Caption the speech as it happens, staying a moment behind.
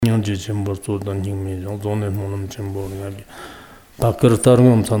공지 전부 쏟던 힘이 정도의 몸을 전부를 하기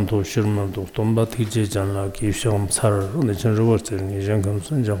바크르타르금 산토 슈르만도 돈바 티제잔라 기숑 사르네 전르버스는 이전금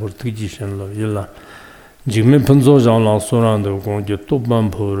선자고 티지션로 일라 지금 분조장랑 소란도 공지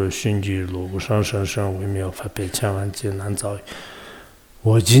또반포를 신지로上微妙发表千万艰难遭遇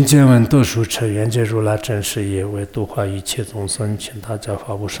我今见闻多数持缘觉如来真实也为度化一切众生，请大家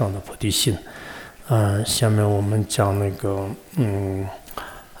发布上的菩提心。下面我们讲那个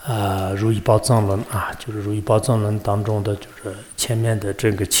如意宝藏论啊，就是如意宝藏论当中的，就是前面的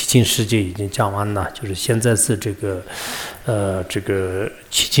这个七情世界已经讲完了，就是现在是这个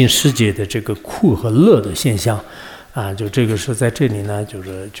七情世界的这个苦和乐的现象。就这个是在这里呢，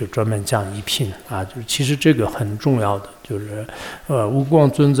就专门讲一品啊，就是其实这个很重要的，就是无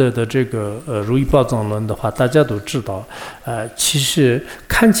光尊者的这个如意宝藏论的话，大家都知道，其实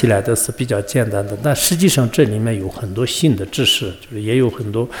看起来的是比较简单的，但实际上这里面有很多新的知识，就是也有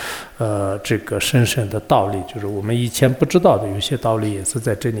很多这个深深的道理，就是我们以前不知道的有些道理也是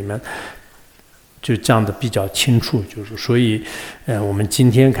在这里面。就讲的比较清楚，就是所以，我们今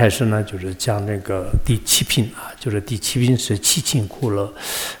天开始呢，就是讲那个第七品啊，就是第七品是七情苦乐，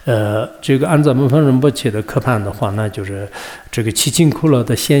这个按照门方仁波切的课判的话呢，就是这个七情苦乐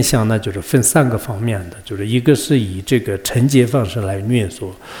的现象呢，就是分三个方面的，就是一个是以这个惩戒方式来虐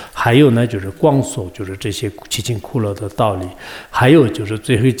索，还有呢就是光索，就是这些七情苦乐的道理，还有就是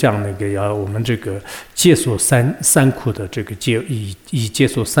最后讲那个要我们这个戒索三苦的这个以戒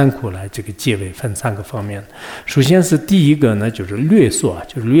索三苦来这个戒为分三个方面。首先是第一个呢，就是略索啊，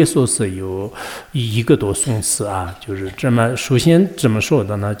就是略索是有1个多颂词啊，就是这么首先这么说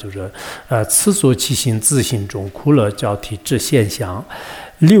的呢，就是此所起心自性中苦乐交替之现象，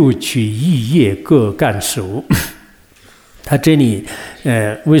六趣一业各干受。他这里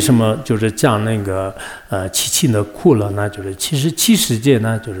为什么就是讲那个七情的苦乐呢？就是其实七世界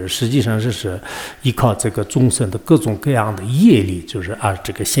呢，就是实际上是依靠这个众生的各种各样的业力，就是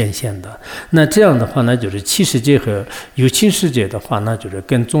这个显现的。那这样的话呢，就是七世界和有情世界的话呢，就是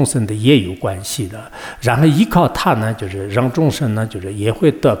跟众生的业有关系的。然后依靠它呢，就是让众生呢，就是也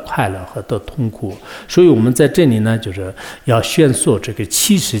会得快乐和得痛苦。所以我们在这里呢，就是要宣说这个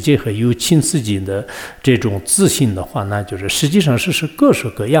七世界和有情世界的这种自信的话呢，就是实际上是各式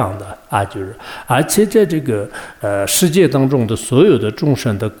各样的啊，就是而且在这个世界当中的所有的众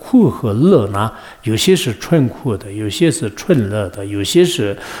生的苦和乐呢，有些是纯苦的，有些是纯乐的，有些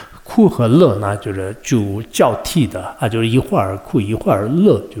是苦和乐呢，就是就交替的啊，就是一会儿苦一会儿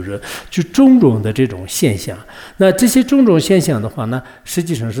乐，就种种的这种现象。那这些种种现象的话呢，实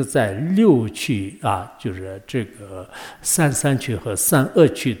际上是在六趣啊，就是这个三趣和三恶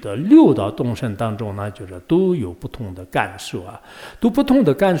趣的六道众生当中呢，就是都有不同的感受啊。都不同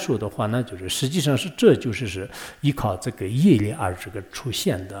的感受的话呢，就是实际上这就是依靠这个业力而这个出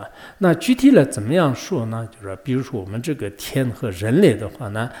现的。那具体了怎么样说呢？就是比如说我们这个天和人类的话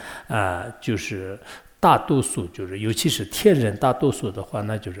呢。就是大多数，就是尤其是天人，大多数的话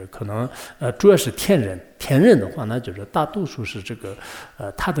呢，就是可能主要是天人的话呢，就是大多数是这个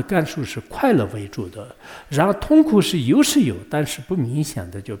他的感受是快乐为主的，然后痛苦是有，但是不明显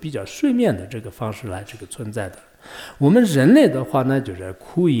的，就比较水面的这个方式来这个存在的。我们人类的话呢，就是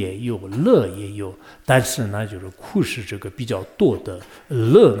苦也有，乐也有，但是呢，就是苦是这个比较多的，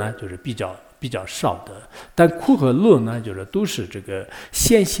乐呢就是比较少的，但苦和乐呢，就是都是这个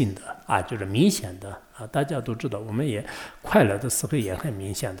显性的啊，就是明显的啊。大家都知道，我们也快乐的时候也很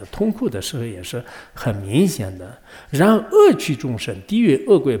明显的，痛苦的时候也是很明显的。然后恶趣众生、地狱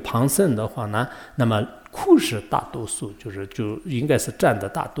恶鬼旁生的话呢，那么苦是大多数，就应该是占的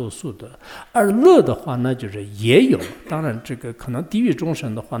大多数的。而乐的话呢，就是也有，当然这个可能地狱众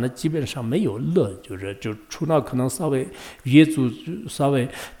生的话呢，基本上没有乐，就除了可能稍微业主稍微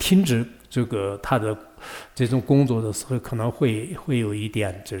停止。这个他的这种工作的时候，可能会有一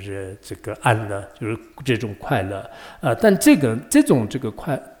点就是这个安乐，就是这种快乐，但这种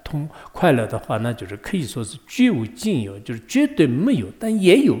快乐的话呢，就是可以说是绝无仅有，就是绝对没有，但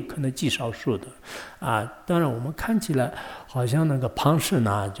也有可能极少数的啊。当然我们看起来好像那个旁生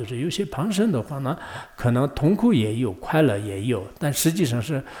呢，就是有些旁生的话呢，可能痛苦也有，快乐也有，但实际上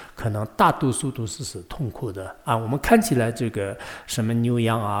是可能大多数都是痛苦的啊。我们看起来这个什么牛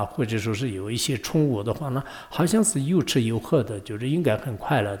羊啊，或者说是有一些宠物的话呢，好像是有吃有喝的，就是应该很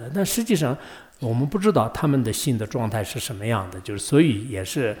快乐的，但实际上我们不知道他们的心的状态是什么样的，就是所以也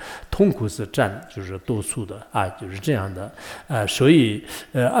是痛苦是占就是多数的啊，就是这样的所以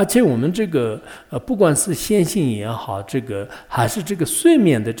而且我们这个不管是显性也好，这个还是这个睡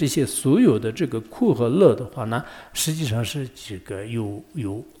眠的这些所有的这个苦和乐的话呢，实际上是这个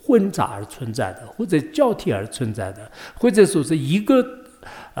有混杂而存在的，或者交替而存在的，或者说是一个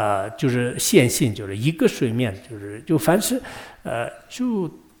就是线性，就是一个水面，就凡是就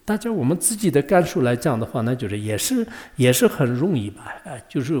大家我们自己的感受来讲的话呢，就是也是很容易吧，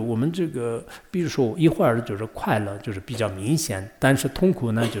就是我们这个，比如说一会儿就是快乐就是比较明显，但是痛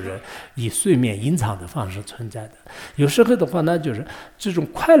苦呢就是以睡眠隐藏的方式存在的。有时候的话呢，就是这种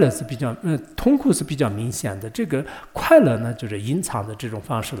快乐是比较痛苦是比较明显的，这个快乐呢就是隐藏的这种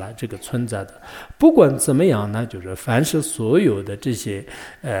方式来这个存在的。不管怎么样呢，就是凡是所有的这些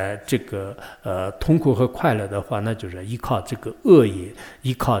这个痛苦和快乐的话，那就是依靠这个恶业，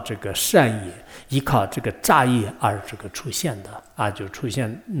依靠这个善业，依靠这个诈业而这个出现的就出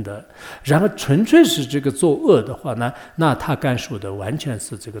现的。然后纯粹是这个作恶的话呢，那他感受的完全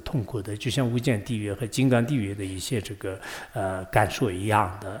是这个痛苦的，就像无间地狱和金刚地狱的一些这个感受一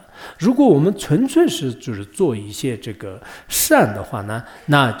样的。如果我们纯粹是就是做一些这个善的话呢，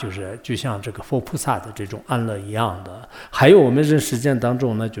那就是就像这个佛菩萨的这种安乐一样的。还有我们人实践当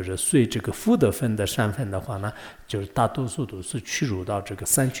中呢，就是随这个福德分的善分的话呢，就是大多数都是屈入到这个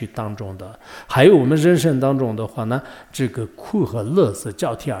三趣当中的。还有我们人生当中的话呢，这个苦和乐是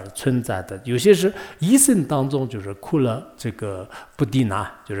交替而存在的。有些是一生当中就是苦乐这个不定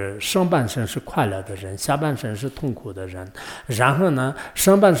就是上半生是快乐的人，下半生是痛苦的人。然后呢，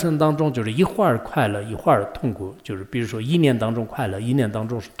上半生当中就是一会儿快乐一会儿痛苦，就是比如说一年当中快乐，一年当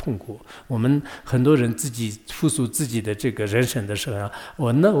中是痛苦。我们很多人自己复述自己的这个人生的时候，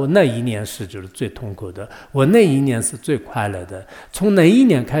我那一年是就是最痛苦的，我那一年是最快乐的，从哪一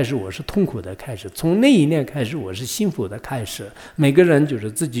年开始我是痛苦的开始，从那一年开始我是幸福的开始。每个人就是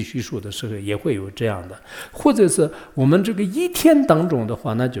自己叙述的时候也会有这样的。或者是我们这个一天当中的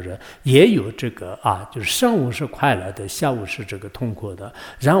话呢，就是也有这个就是上午是快乐的，下午是这个痛苦的，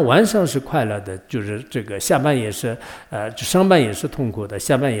然后晚上是快乐的，就是这个下半也是就上半也是痛苦的，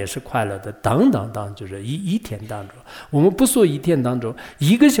下半也是快乐的，等等等，就是一天当中，我们不说一天当中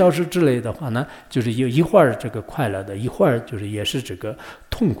1个小时之内的话呢，就是有一会儿这个快乐的，一会儿就是也是这个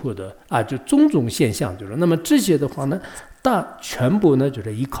痛苦的就种种现象，就是那么这些的话呢，全部呢就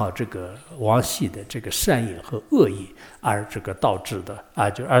是依靠这个往昔的这个善业和恶业而这个导致的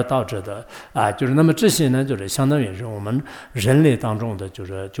就是那么这些呢就是相当于是我们人类当中的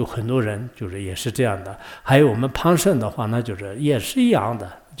就很多人就是也是这样的。还有我们旁生的话呢，就是也是一样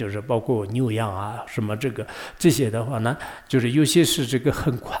的，就是包括牛羊什么这些的话呢，就是有些是这个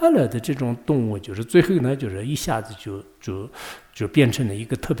很快乐的这种动物，就是最后呢就是一下子就变成了一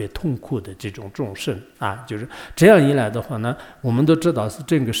个特别痛苦的这种众生就是这样一来的话呢，我们都知道是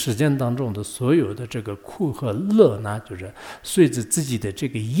这个时间当中的所有的这个苦和乐呢，就是随着自己的这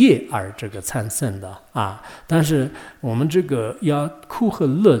个业而这个产生的但是我们这个要苦和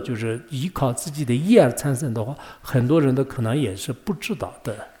乐就是依靠自己的业而产生的话，很多人都可能也是不知道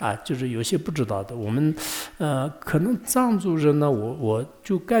的就是有些不知道的。我们可能藏族人呢，我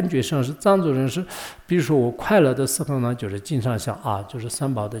就感觉上是藏族人是，比如说我快乐的时候呢，就是经常想就是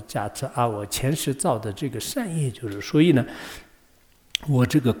三宝的加持我前世造的这个善业，就是所以呢我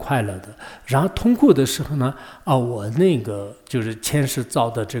这个快乐的。然后痛苦的时候呢我那个就是前世造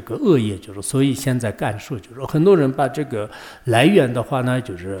的这个恶业，就是所以现在感受就是很多人把这个来源的话呢，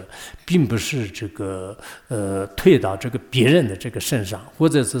就是并不是这个推到这个别人的这个身上，或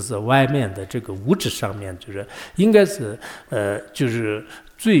者是外面的这个物质上面，就是应该是就是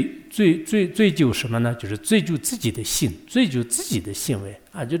追究什么呢？就是追究自己的心，追究自己的行为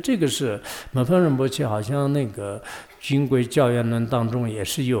就这个是门峰仁波切好像那个军规教言论当中也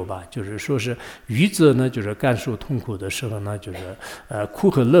是有吧，就是说是愚者呢，就是感受痛苦的时候呢，就是苦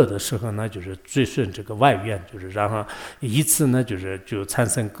和乐的时候呢，就是追顺这个外愿，就是然后以此呢就产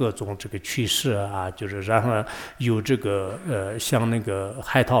生各种这个趋势就是然后有这个像那个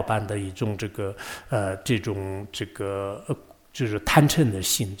海涛般的一种这个这种这个就是贪嗔的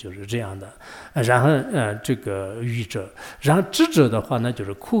心，就是这样的。然后这个愚者，然后智者的话呢，就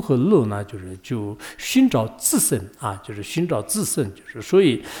是苦和乐呢，就寻找自身就是寻找自身，就是所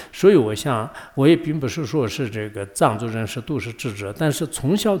以我想我也并不是说是这个藏族人都是智者，但是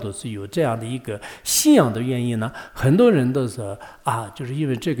从小都是有这样的一个信仰的原因呢，很多人都是就是因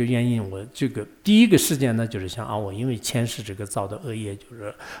为这个原因，我这个第一个时间呢，就是想我因为前世这个造的恶业，就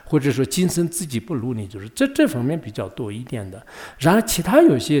是或者说今生自己不如你，就是这方面比较多一点的。然后其他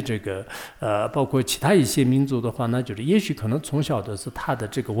有些这个包括其他一些民族的话呢，就是也许可能从小的是他的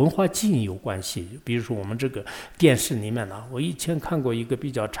这个文化基因有关系。比如说我们这个电视里面呢，我以前看过一个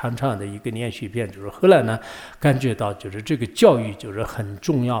比较长的一个连续片，就是后来呢感觉到就是这个教育就是很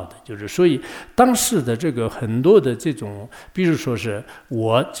重要的，就是所以当时的这个很多的这种，比如说是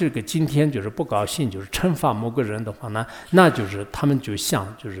我这个今天就是不高兴，就是惩罚某个人的话呢，那就是他们就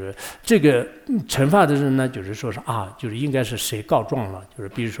像就是这个惩罚的人呢，就是说是就是应该是是谁告状了，就是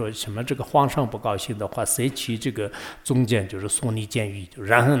比如说什么这个皇上不高兴的话，谁去这个中间就是送你监狱，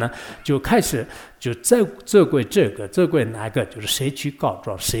然后呢就开始就责怪这个责怪哪个，就是谁去告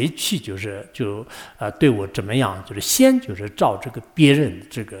状，谁去对我怎么样，就是先就是照这个别人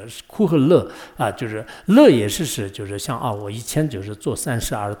这个苦和乐就是乐也是就是像我以前就是做善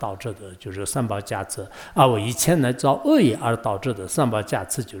事而导致的就是三宝加持我以前呢造恶业而导致的三宝加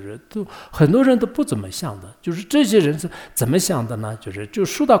持，就是都很多人都不怎么想的，就是这些人是怎么想的呢？就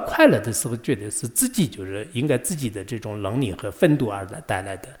说到快乐的时候，觉得是自己就是应该自己的这种能力和奋斗而带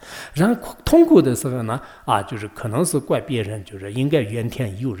来的，然后痛苦的时候呢就是可能是怪别人，就是应该怨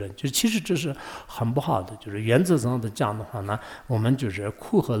天尤人，就其实这是很不好的。就是原则上的讲的话呢，我们就是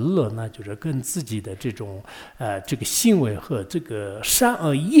苦和乐呢，就是跟自己的这种这个行为和这个善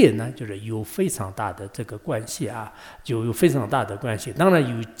恶业呢，就是有非常大的这个关系就有非常大的关系。当然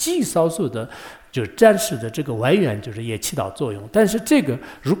有极少数的就暂时的这个外缘就是也起到作用，但是这个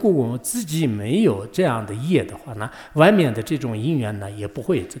如果我们自己没有这样的业的话呢，外面的这种因缘呢也不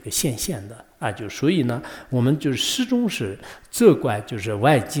会这个显现的就所以呢我们就始终是责怪就是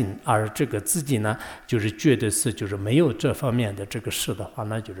外境，而这个自己呢就是觉得是就是没有这方面的这个事的话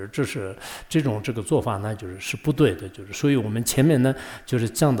呢，就是这是这种这个做法呢就是不对的，就是所以我们前面呢就是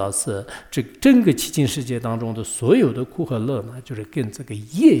讲到是这整个七境世界当中的所有的苦和乐呢，就是跟这个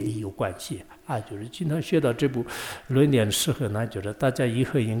业力有关系就是经常学到这部论点的时候呢，就是大家以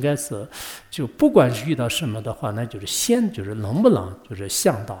后应该是就不管是遇到什么的话呢，就是先就是能不能就是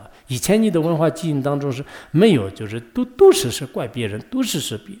想到以前你的文化基因当中是没有，就是都是怪别人，都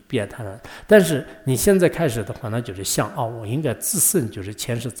是别他人，但是你现在开始的话呢，就是想我应该自身就是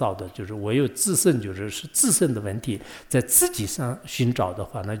前世造的，就是我有自身就是自身的问题在自己上寻找的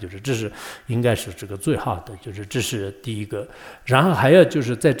话，那就是这是应该是这个最好的，就是这是第一个。然后还要就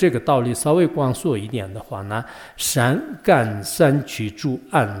是在这个道理稍微光缩一点的话呢，善干善取诸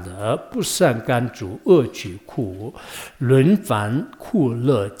安乐，不善干诸恶取苦，轮番苦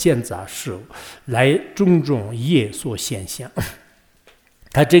乐见杂事，来种种业所现象。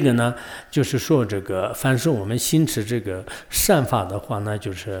他这个呢，就是说这个凡是我们心持这个善法的话呢，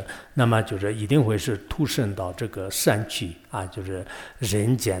就是那么就是一定会是投生到这个善趣就是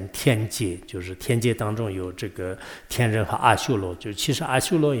人间天界，就是天界当中有这个天人和阿修罗，就其实阿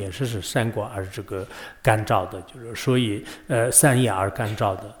修罗也是善果而这个感召的，就是所以善业而感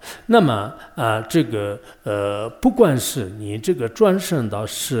召的。那么这个不管是你这个转生到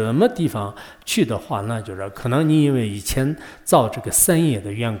什么地方去的话，那就是可能你因为以前造这个善业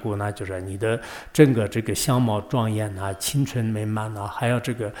的缘故呢，就是你的整个这个相貌庄严青春美满还有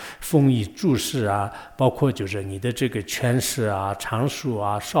这个丰衣足食包括就是你的这个权势长寿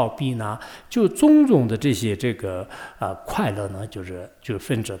少婢呢，就种种的这些这个快乐呢，就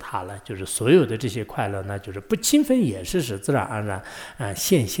分着它了，就是所有的这些快乐呢，就是不勤奋也是自然而然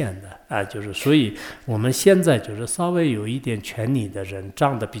显现的就是所以我们现在就是稍微有一点权力的人，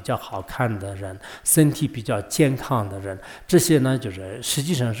长得比较好看的人，身体比较健康的人，这些呢就是实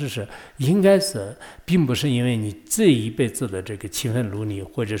际上是应该是并不是因为你这一辈子的这个勤奋努力，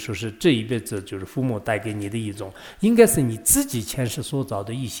或者说是这一辈子就是父母带给你的一种，应该是你自己前世所造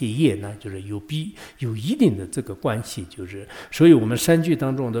的一些业呢，就是有一定的这个关系，就是所以我们山居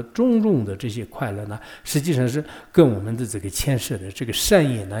当中的种种的这些快乐呢，实际上是跟我们的这个前世的这个善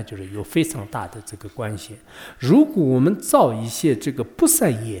业呢，就是有非常大的这个关系。如果我们造一些这个不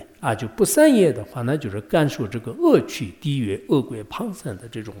善业就不善业的话呢，就是感受这个恶趣地狱恶鬼旁生的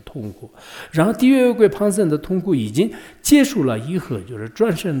这种痛苦，然后地狱恶鬼旁生的痛苦已经结束了以后，就是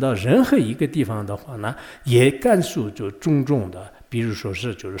转生到任何一个地方的话呢，也感受就种种的，比如说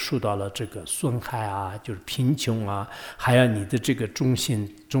是就是受到了这个损害就是贫穷还有你的这个忠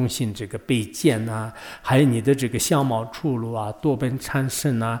心这个被见还有你的这个相貌出路多本缠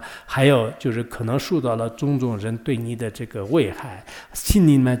身还有就是可能受到了种种人对你的这个危害，心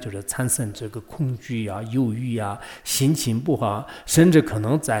里面就是产生这个恐惧忧郁心情不好，甚至可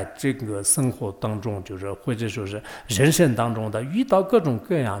能在这个生活当中就是或者说是人生当中的遇到各种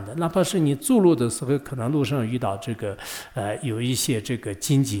各样的，哪怕是你走路的时候可能路上遇到这个有一些这个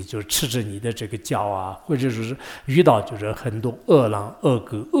荆棘就是吃着你的这个脚或者说是遇到就是很多恶狼恶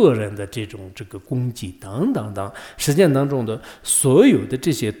狗恶人的这个攻击等等等，实践当中的所有的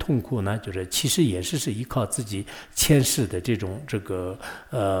这些痛苦呢，就是其实也是依靠自己前世的这种这个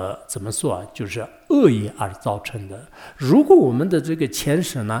怎么说就是恶业而造成的。如果我们的这个前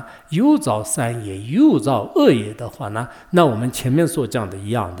世呢又造善业又造恶业的话呢，那我们前面所讲的一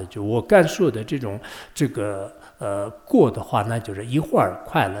样的，就我感受的这种这个过的话，那就是一会儿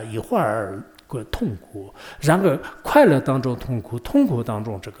快乐一会儿痛苦，然而快乐当中痛苦，痛苦当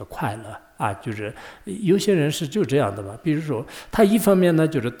中这个快乐啊，就是有些人是就这样的嘛。比如说，他一方面呢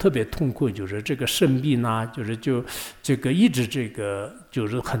就是特别痛苦，就是这个生病啊，就是这个一直这个就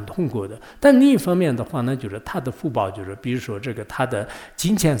是很痛苦的。但另一方面的话呢，就是他的福报，就是比如说这个他的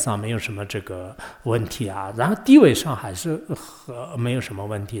金钱上没有什么这个问题啊，然后地位上还是没有什么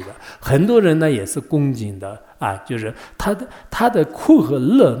问题的。很多人呢也是恭敬的啊，就是他的苦和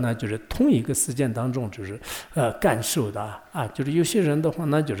乐呢，就是同一个时间当中就是感受的啊，就是有些人的话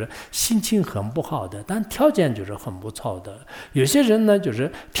呢，就是心情很不好的，但条件就是很不错的；有些人呢，就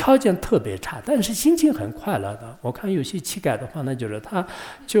是条件特别差，但是心情很快乐的。我看有些乞丐的话呢，就是他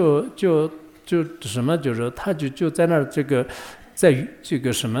就什么，就是他就在那儿这个。在这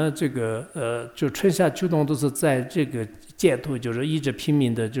个什么这个就春夏秋冬都是在这个街头，就是一直拼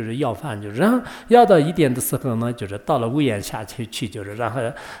命的，就是要饭，就是然后要到一点的时候呢，就是到了屋檐下去，就是然后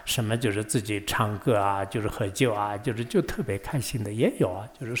什么就是自己唱歌啊，就是喝酒啊，就特别开心的也有啊，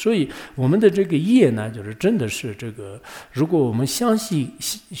就是所以我们的这个业呢，就是真的是这个，如果我们详细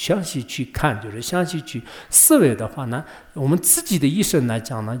去看，就是详细去思维的话呢，我们自己的一生来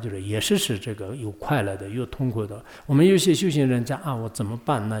讲呢，就是也是这个有快乐的，有痛苦的。我们有些修行人讲啊，我怎么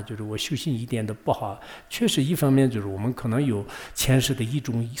办呢？就是我修行一点都不好，确实一方面就是我们可能有前世的一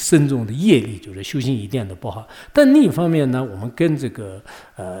种深重的业力，就是修行一点都不好。但另一方面呢，我们跟这个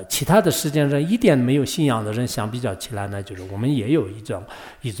其他的世界上一点没有信仰的人相比较起来呢，就是我们也有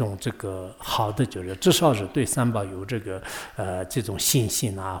一种这个好的，就是至少是对三宝有这个这种信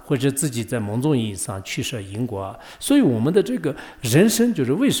心啊，或者自己在某种意义上去设因果啊。所以我们的这个人生就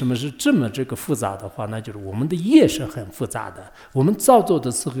是为什么是这么这个复杂的话呢？就是我们的业是很复杂的。我们造作的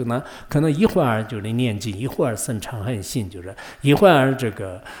时候呢，可能一会儿就是念经，一会儿生嗔恨心，就是一会儿这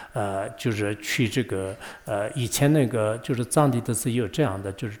个就是去这个以前那个就是藏地的是有这样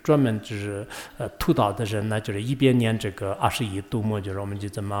的，就是专门就是督导的人呢，就是一边念这个21度母，就是我们就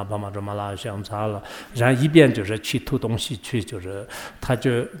怎么巴玛这么拉相差了，然后一边就是去吐东西去，就是他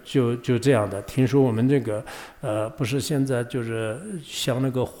就这样的。听说我们这个不是现在就是像那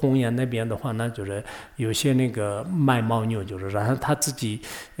个红岩那边的话呢，就是有些那个卖牦牛，就是然后他自己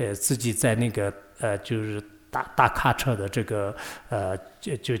在那个就是大卡车的这个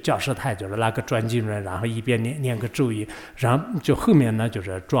就教室台，就是那个转经人，然后一边念个咒语，然后就后面呢就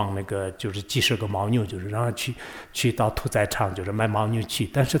是装那个就是几十个牦牛，就是然后去到屠宰场就是卖牦牛去，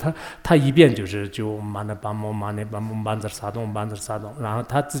但是他一边就马那巴木班子撒动，然后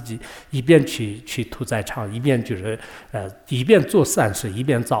他自己一边去屠宰场，一边就是一边做善事，一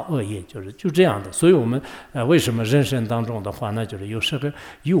边造恶业，就这样的。所以我们为什么人生当中的话呢，就是有时候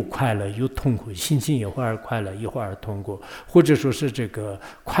又快乐又痛苦，心情一会儿快乐一会儿痛苦，或者说是这个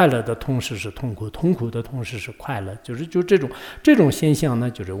快乐的同时是痛苦，痛苦的同时是快乐，就这种现象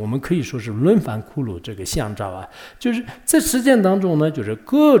呢，就是我们可以说是轮番苦路这个相照啊，就是在实践当中呢，就是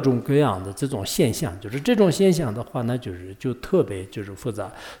各种各样的这种现象，就是这种现象的话呢，就特别就是复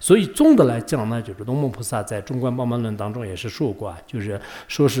杂。所以总的来讲呢，就是龙母菩萨在《中观宝满论》当中也是说过啊，就是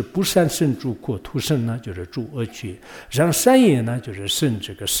说是不善生诸苦，徒生呢就是诸恶趣，让善业呢就是生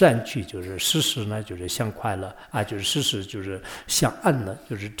这个善趣，就是事实呢就是相快乐啊，就是事实就是相暗的，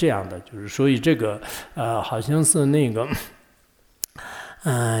就是这样的，就是所以这个好像是那个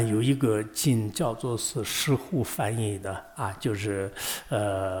有一个经叫做是石户翻译的啊，就是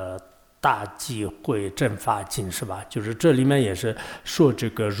大忌讳正法经是吧？就是这里面也是说这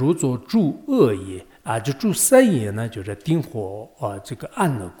个如作诸恶业啊，就诸三业呢，就是丁火这个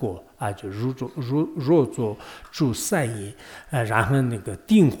暗的过啊，就若作诸善业然后那个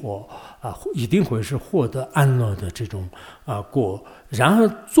定火一定会是获得安乐的这种果。然后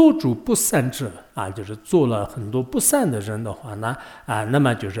做主不善者啊，就是做了很多不善的人的话呢那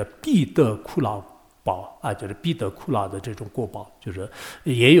么就是必得苦恼报啊，就是必得苦恼的这种果报，就是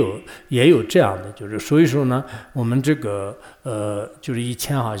也有这样的，就是所以说呢，我们这个就是以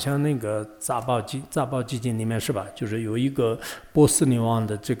前好像那个杂报基金里面是吧，就是有一个波斯女王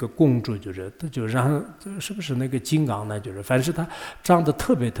的这个公主，就让是不是那个金刚呢？就是凡是她长得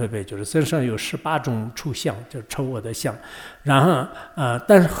特别，就是身上有18种畜相，就是丑恶的相，然后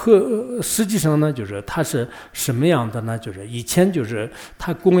但是实际上呢，就是她是什么样的呢？就是以前就是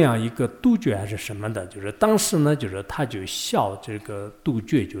她供养一个杜鹃还是什么的，就是当时呢，就是他就笑这个杜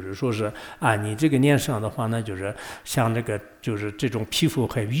鹃，就是说是你这个念上的话呢，就是像这个就是这种皮肤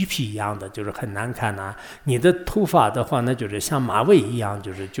很鱼皮一样的，就是很难看呐、你的头发的话呢，就是像马尾一样，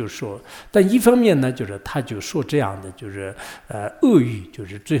就说，但一方面呢，就是他就说这样的，就是恶语，就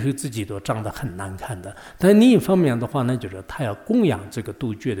是最后自己都长得很难看的。但另一方面的话呢，就是他要供养这个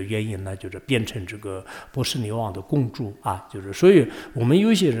杜鹃的原因呢，就是变成这个波斯匿王的公主啊，就是所以我们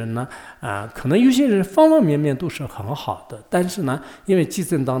有些人呢，可能有些人方方面面都是很好的，但是呢，因为继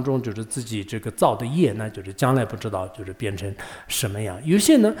承当中就是自己这个造的业呢，就是将来不知道就是变成什么样。有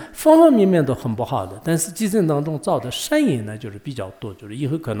些呢方方面面都很不好的，但是继承当中造的善业呢就是比较多，就是以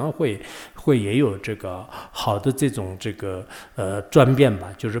后可能会也有这个好的这种这个转变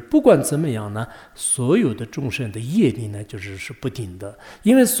吧。就是不管怎么样呢，所有的众生的业力呢就是不定的，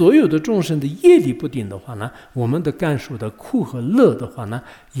因为所有的众生的业力不定的话呢，我们的感受的苦和乐的话呢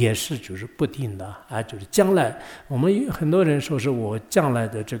也是就是不定的啊。就是将来我们很多人说是我将来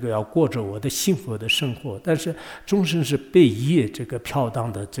的这个要过着我的幸福的生活，但是众生是被业这个飘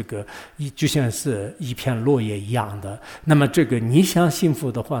荡的这个就像是一片落叶一样的。那么这个你想幸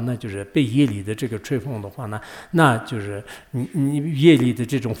福的话，那就是被业里的这个吹风的话呢，那就是你业里的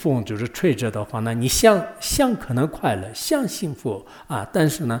这种风就是吹着的话呢，你想可能快乐，想幸福啊，但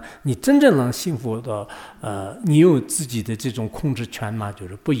是呢，你真正能幸福的你有自己的这种控制权吗？就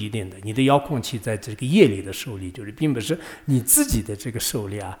是不一定的。你的遥控器在这个业里的手里，就是并不是你自己的这个手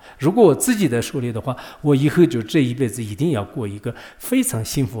里啊。如果我自己的手里的话，我以后就这一辈子一定要过一个非常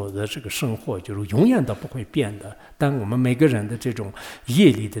幸福的这个生活，就是永远都不会变的。但我们每个人的这种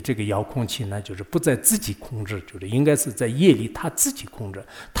业力的这个遥控器呢，就是不在自己控制，就是应该是在业力他自己控制，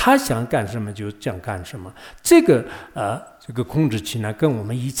他想干什么就这样干什么。这个控制器呢，跟我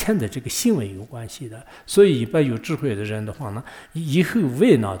们以前的这个行为有关系的。所以一般有智慧的人的话呢，以后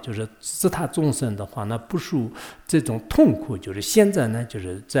为呢，就是自他众生的话呢，不受这种痛苦，就是现在呢，就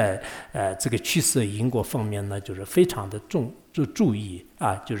是在这个趋势因果方面呢，就是非常的注意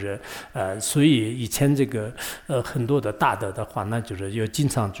啊，就是所以以前这个很多的大德的话呢，就是要经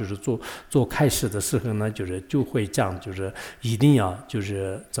常就是做开示的时候呢，就会讲，就是一定要就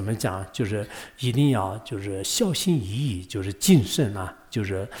是怎么讲，就是一定要就是小心翼翼，就是谨慎啊。就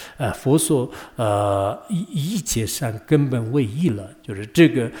是佛说一切善根本为一了，就是这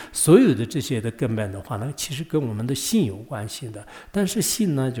个所有的这些的根本的话呢，其实跟我们的心有关系的。但是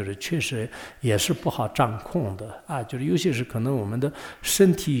心呢，就是确实也是不好掌控的啊。就是尤其是可能我们的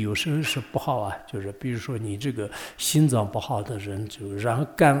身体有时候是不好啊，就是比如说你这个心脏不好的人，就然后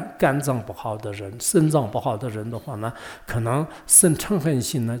肝脏不好的人，肾脏不好的人的话呢，可能生嗔恨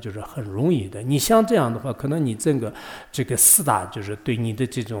心呢，就是很容易的。你像这样的话，可能你这个四大就是对你的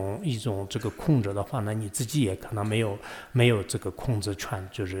这种一种这个控制的话呢，你自己也可能没有这个控制权，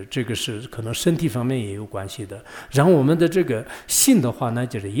就是这个是可能身体方面也有关系的。然后我们的这个心的话呢，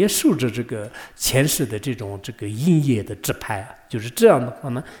就是也受着这个前世的这种这个因业的支配啊，就是这样的话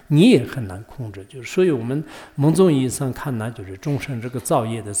呢，你也很难控制。就是所以我们某种意义上看呢，就是众生这个造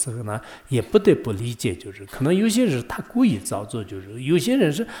业的时候呢，也不得不理解，就是可能有些人他故意造作，就是有些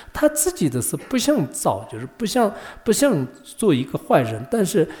人是他自己的是不想造，就是不想做一个坏人。但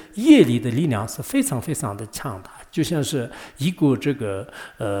是业力的力量是非常非常的强大，就像是一个这个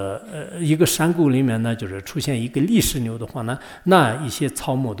一个山谷里面呢，就是出现一个泥石流的话呢，那一些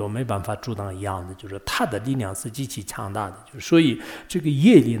草木都没办法阻挡一样的，就是它的力量是极其强大的。就是所以这个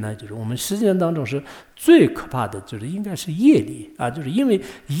业力呢，就是我们实践当中是最可怕的，就是应该是业力啊，就是因为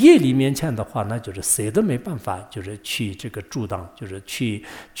业力面前的话呢，就是谁都没办法，就是去这个阻挡，就是去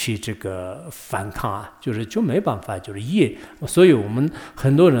这个反抗啊，就没办法，就是业。所以我们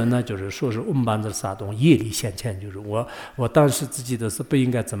很多人呢，就是说是我们班的啥东业力现前，就是我当时自己的是不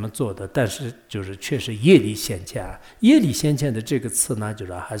应该怎么做的，但是就是确实业力现前啊，业力现前的这个词呢，就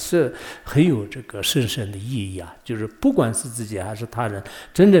是还是很有这个深深的意义啊，就是不管是自己还是他人，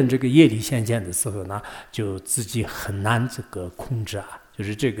真正这个业力现前的时候呢，就自己很难这个控制啊。就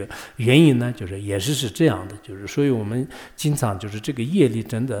是这个原因呢，就是也是这样的，就是所以我们经常就是这个业力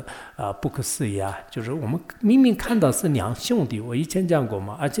真的不可思议啊！就是我们明明看到是两兄弟，我以前讲过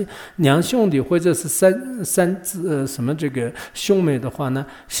嘛，而且两兄弟或者是三什么这个兄妹的话呢，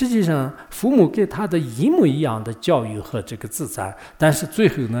实际上父母给他的一模一样的教育和这个资产，但是最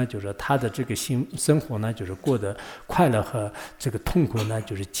后呢，就是他的这个生活呢，就是过得快乐和这个痛苦呢，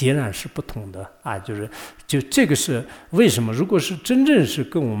就是截然是不同的啊！就这个是为什么？如果是真正是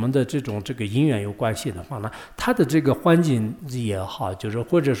跟我们的这个因缘有关系的话呢，他的这个环境也好，就是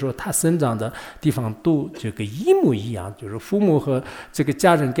或者说他生长的地方都这个一模一样，就是父母和这个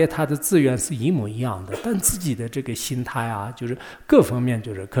家人给他的资源是一模一样的，但自己的这个心态啊，就是各方面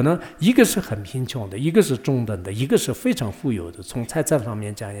就是可能一个是很贫穷的，一个是中等的，一个是非常富有的，从财产方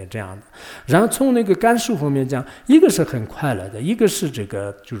面讲也这样的，然后从那个感受方面讲，一个是很快乐的，一个是这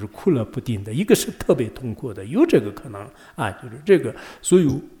个就是苦乐不定的，一个是特别痛苦的，有这个可能啊，就是这个，所以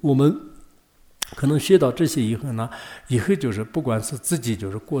我们可能学到这些以后呢，以后就是不管是自己就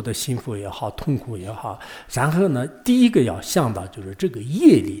是过得幸福也好，痛苦也好，然后呢，第一个要想到就是这个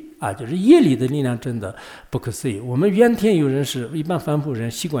业力啊，就是业力的力量真的不可思议。我们原天有人是一般凡夫人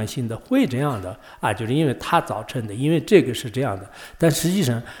习惯性的会这样的啊，就是因为他造成的，因为这个是这样的。但实际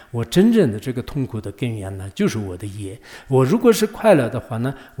上，我真正的这个痛苦的根源呢，就是我的业。我如果是快乐的话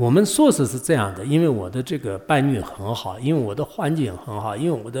呢，我们说是这样的，因为我的这个伴侣很好，因为我的环境很好，因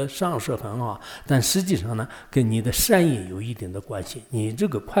为我的上司很好。但实际上呢，跟你的善业有一定的关系。你这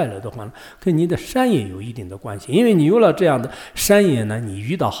个快乐的话呢，跟你的善业有一定的关系。因为你有了这样的善业呢，你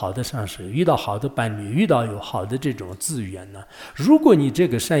遇到好的上司，遇到好的伴侣，遇到有好的这种资源呢。如果你这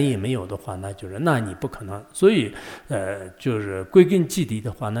个善业没有的话呢，就是那你不可能。所以，就是归根结底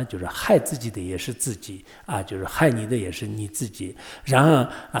的话呢，就是害自己的也是自己啊，就是害你的也是你自己。然后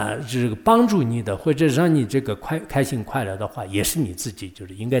这个帮助你的或者让你这个开心快乐的话，也是你自己，就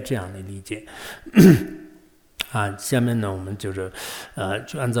是应该这样的理解。啊，下面呢，我们就是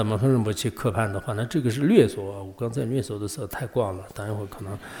就按照马峰仁波切课判的话呢，这个是略说啊。我刚才略说的时候太广了，等一会儿可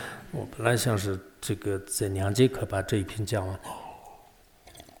能我本来想是这个在2节课把这一篇讲完。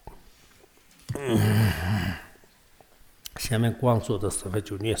下面光说的时候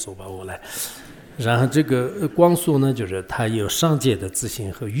就略说吧，我来。然后这个光速呢，就是它有上界的自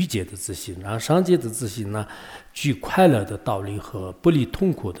信和欲界的自信。然后上界的自信呢，具快乐的道理和不离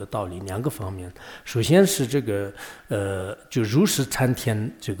痛苦的道理2个方面。首先是这个就如是参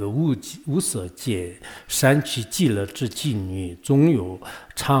天，这个无色界，善取寂乐之妓女，总有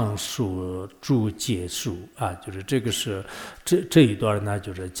常数诸界数啊，就是这个是这一段呢，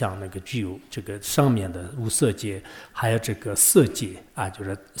就是讲那个具有这个上面的无色界，还有这个色界啊，就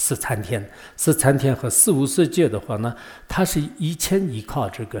是四参天。四参天和四无色界的话呢，它是以前依靠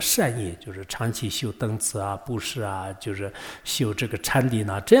这个善业，就是长期修等持啊、布施啊，就是修这个禅定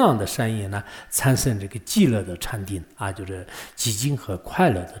啊，这样的善业呢，产生这个寂乐的禅定啊，就是寂静和快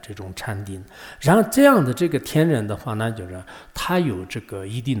乐的这种禅定。然后这样的这个天人的话呢，就是他有这个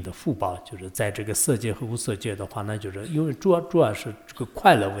一定的福报，就是在这个色界和无色界的话呢，就是因为主要是这个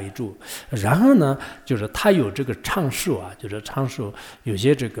快乐为主。然后呢，就是他有这个长寿啊，就是长寿，有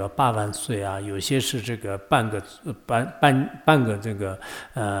些这个8万岁啊，有些是这个半个这个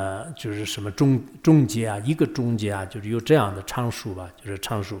就是什么中阶啊，一个中阶啊，就是有这样的长寿吧，就是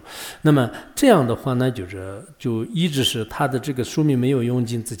长寿。那么这样的话呢，就一直是他的这个寿命没有用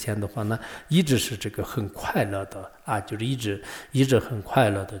尽之前的话呢，一直是这个很快乐的啊，就是一直很快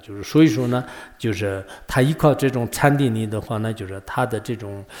乐的，就是所以说呢，就是他依靠这种禅定力的话呢，就是他的这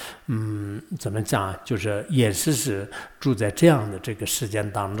种怎么讲，就是也是住在这样的这个时间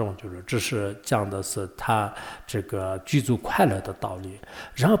当中，就是这是讲的是他这个具足快乐的道理。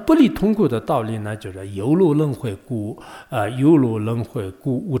然后不离痛苦的道理呢，就是有漏轮回故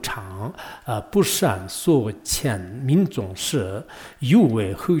无常，不善所欠命总是，有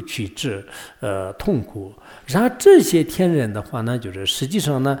为后取之痛苦。然后这些天人的话呢，就是实际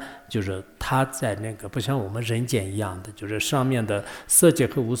上呢，就是他在那个不像我们人间一样的，就是上面的色界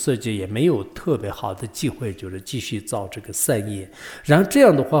和无色界也没有特别好的机会，就是继续造这个善业。然后这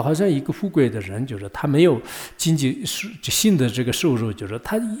样的话，好像一个富贵的人，就是他没有经济新的这个收入，就是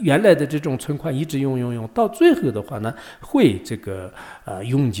他原来的这种存款一直用，到最后的话呢，会这个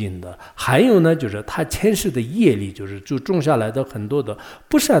用尽的。还有呢，就是他前世的业力，就种下来的很多的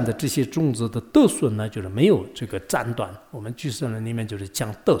不善的这些种子的德顺呢，就是没有这个斩断。我们俱舍论里面就是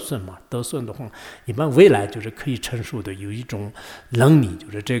讲德顺嘛，德顺的话，一般未来就是可以成熟的有一种能力，就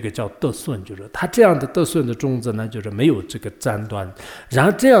是这个叫德顺，就是他这样的德顺的种子呢，就是没有这个斩断。然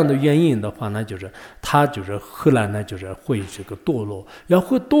后这样的原因的话呢，就是他就是后来呢，就是会这个堕落。要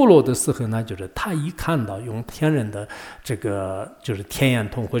会堕落的时候呢，就是他一看到用天人的这个就是天眼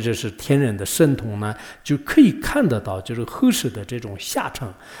通或者是天人的神通呢，就可以看得到就是后世的这种下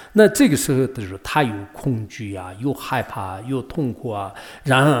场。那这个时候就是他有恐惧啊，有害怕，有痛苦啊。啊。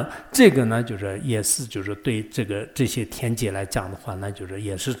然后这个呢，就是也是就是对这些天界来讲的话呢，就是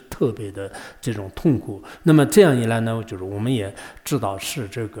也是特别的这种痛苦。那么这样一来呢，就是我们也知道是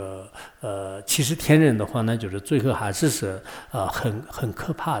这个其实天人的话呢，就是最后还是很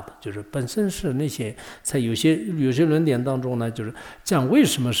可怕的，就是本身是那些在有些论点当中呢，就是讲为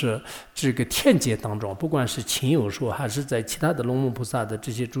什么是这个天界当中，不管是亲友说还是在其他的龙母菩萨的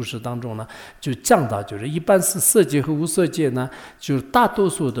这些注释当中呢，就讲到就是一般是色界和无色界呢，就是大多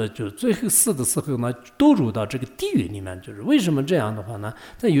数的就最后死的时候呢，都入到这个地狱里面。就是为什么这样的话呢？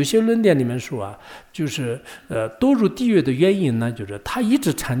在有些论点里面说啊，就是都入地狱的原因呢，就是他一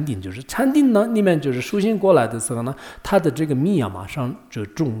直禅定，就是禅定呢里面就是修行过来的时候呢，他的这个命呀马上就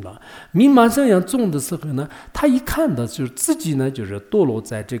中了，命马上要中的时候呢，他一看到就是自己呢就是堕落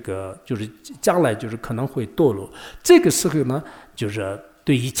在这个就是将来就是可能会堕落，这个时候呢就是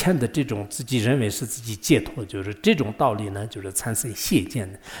对以前的这种自己认为是自己解脱，就是这种道理呢，就是产生邪见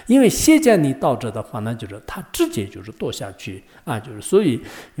的。因为邪见你到这的话呢，就是他直接就是堕下去啊，就是所以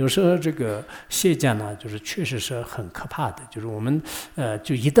有时候这个邪见呢，就是确实是很可怕的。就是我们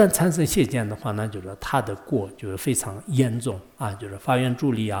就一旦产生邪见的话呢，就是他的过就是非常严重啊，就是法源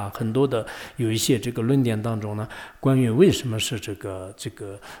助力啊，很多的有一些这个论点当中呢，关于为什么是这个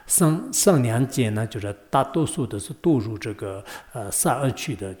上两界呢，就是大多数的是堕入这个三恶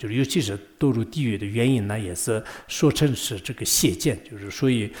趣的，就是尤其是堕入地狱的原因呢，也是说成是这个邪见，就是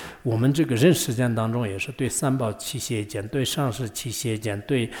所以我们这个人世间当中也是对三宝起邪见，对上师起邪见，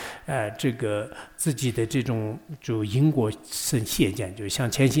对这个自己的这种就因果生邪见，就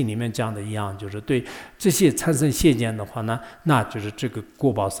像前期里面讲的一样，就是对这些产生邪见的话呢，那就是这个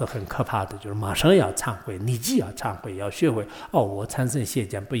果报是很可怕的，就是马上要忏悔，立即要忏悔，要学会我产生邪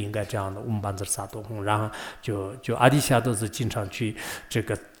见不应该这样的，我们把这萨多红，然后就阿底峡都是经常去这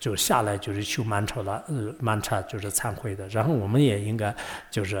个就下来就是修曼茶了，曼茶就是忏悔的。然后我们也应该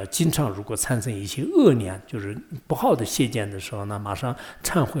就是经常如果产生一些恶念，就是不好的邪见的时候呢，马上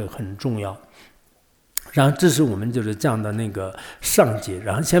忏悔很重要。然后这是我们就是讲的那个上界，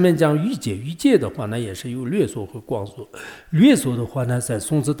然后下面讲欲界。欲界的话呢，也是有略说和广说。略说的话呢，在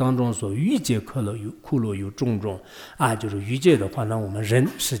宋词当中说欲界苦乐有种种啊，就是欲界的话呢，我们人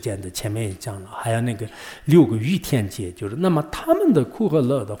世间的前面也讲了，还有那个6个欲天界，就是那么他们的苦和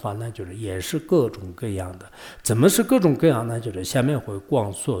乐的话呢，就是也是各种各样的。怎么是各种各样呢？就是下面会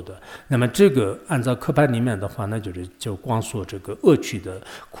广说的。那么这个按照课本里面的话呢，就广说这个恶趣的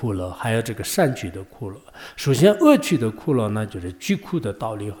苦乐，还有这个善趣的苦乐。首先恶趣的苦乐呢，就是具苦的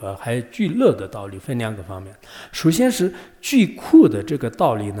道理和还有具乐的道理分2个方面。首先是具苦的这个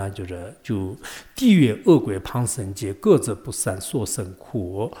道理呢，就地狱恶鬼旁生界各自不散所生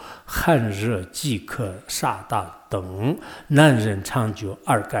苦，寒热饥渴煞大等难忍长久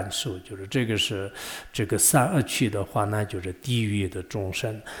而感受，就是这个是这个三恶趣的话呢，就是地狱的众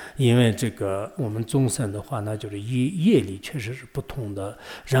生。因为这个我们众生的话呢，就是业力确实是不同的。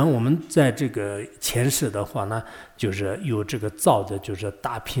然后我们在这个前世的话呢，就是有这个造的，就是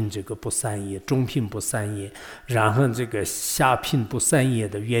大品这个不善业，中品不善业，然后这个下品不善业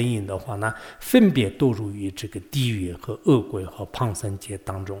的原因的话呢，分别堕入于这个地狱和恶鬼和旁生界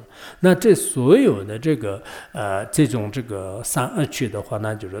当中。那这所有的这个这种这个三恶趣的话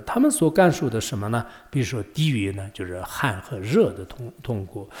呢，就是他们所感受的什么呢？比如说地狱呢，就是寒和热的痛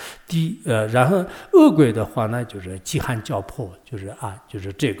苦；然后恶鬼的话呢，就是饥寒交迫，就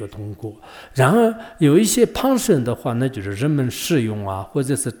是这个痛苦。然后有一些旁生的话呢，就是人们使用啊，或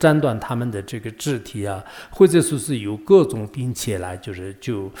者是斩断他们的这个肢体啊，或者说是有各种兵器来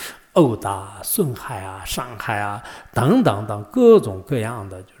就殴打、损害啊、伤害啊等等等各种各样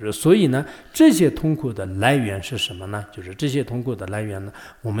的，就是所以呢，这些痛苦的来源是什么呢？就是这些痛苦的来源呢，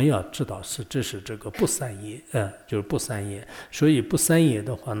我们要知道这是这个不善业，就是不善业。所以不善业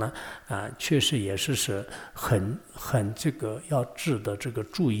的话呢，确实也是很这个要值得这个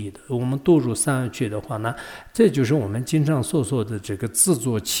注意的。我们堕入三恶趣的话呢，这就是我们经常所说的这个自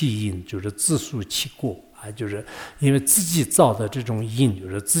作其因，就是自述其过。就是因为自己造的这种因，就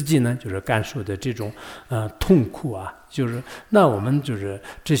是自己呢，就是感受的这种痛苦啊，就是那我们就是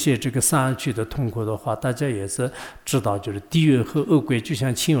这些这个三恶趣的痛苦的话，大家也是知道，就是地狱和恶鬼，就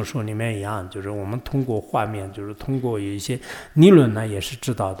像亲友说里面一样，就是我们通过画面，就是通过有一些理论呢，也是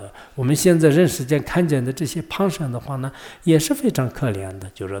知道的。我们现在人世间看见的这些旁生的话呢，也是非常可怜的，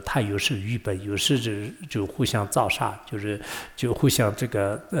就是他有时愚笨，有时就互相造杀，就互相这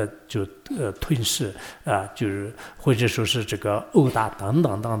个吞噬就是或者说是这个殴打等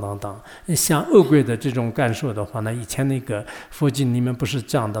等等等等。像恶鬼的这种感受的话呢，以前那个佛经里面不是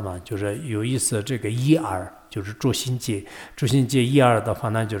讲的嘛，就是有一次这个一耳就是捉心界1、2的话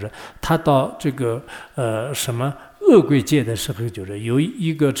呢，就是他到这个什么恶鬼界的时候，就是有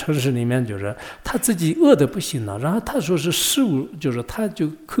一个城市里面，就是他自己饿得不行了，然后他说是食物，就是他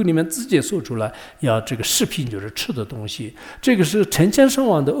就口里面直接说出来要这个食品，就是吃的东西。这个是成千上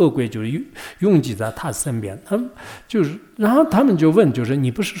万的恶鬼就是拥挤在他身边，他们就是，然后他们就问，就是你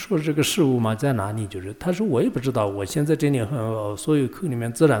不是说这个食物吗？在哪里？就是他说我也不知道，我现在这里很饿，所以口里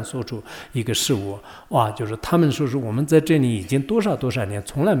面自然说出一个食物。哇，就是他们说是我们在这里已经多少年，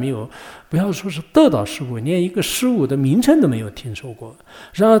从来没有，不要说是得到食物，连一个食物的名称都没有听说过。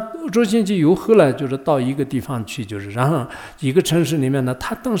然后捉心界又后来就是到一个地方去，就是然后一个城市里面呢，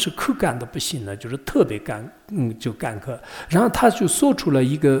他当时口干的不行了，就是特别干，就干渴，然后他就说出了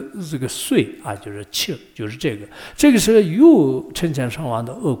一个这个水啊，就是气，就是这个时候又成千上万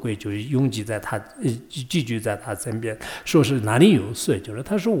的恶鬼就拥挤在他聚集在他身边，说是哪里有水，就是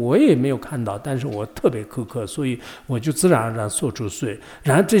他说我也没有看到，但是我特别口渴，所以我就自然而然说出水。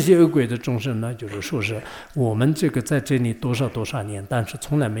然后这些恶鬼的众生呢，就是说是我们这个在这里多少年，但是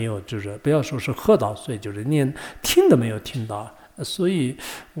从来没有，就是不要说是喝到水，就是连听都没有听到。所以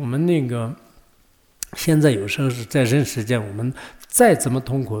我们那个现在有时候是在人世间，我们再怎么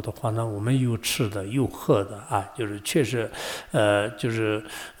痛苦的话呢，我们有吃的有喝的啊，就是确实，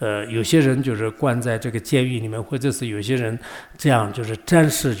有些人就是关在这个监狱里面，或者是有些人这样就是暂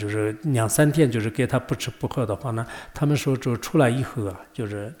时就是2、3天就是给他不吃不喝的话呢，他们说就出来以后啊，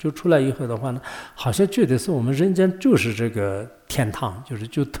就出来以后的话呢，好像觉得是我们人间就是这个天堂，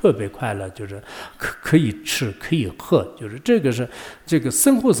就特别快乐，就是可以吃可以喝，就是这个是这个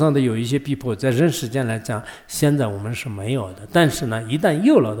生活上的有一些逼迫，在人世间来讲，现在我们是没有的，但是呢，一旦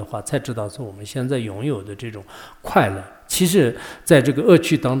有了的话，才知道是我们现在拥有的这种快乐。其实在这个恶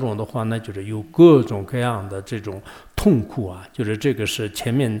趣当中的话呢，就是有各种各样的这种痛苦啊，就是这个是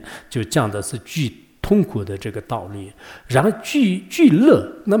前面就讲的是具痛苦的这个道理，然后具乐。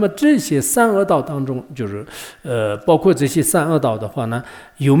那么这些三恶道当中，就是包括这些三恶道的话呢，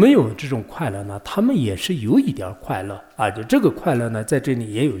有没有这种快乐呢？他们也是有一点快乐啊，就这个快乐呢，在这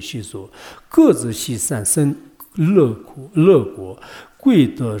里也有叙述，各自系散生乐果。贵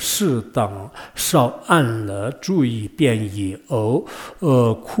德适当，少安乐，注意便宜偶，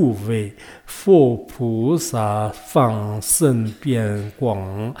苦味，佛菩萨放生边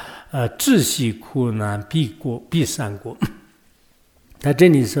广，知悉苦难，必善果。在这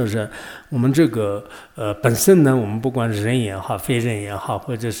里说是我们这个本身呢，我们不管是人也好，非人也好，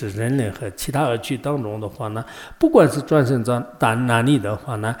或者是人类和其他恶趣当中的话呢，不管是转生到哪里的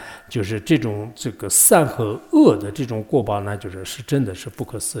话呢，就是这种这个善和恶的这种果报呢，是真的是不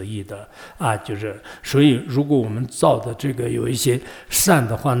可思议的啊！所以如果我们造的这个有一些善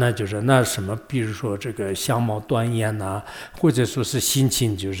的话呢，那什么，比如说这个相貌端严呐，或者说是心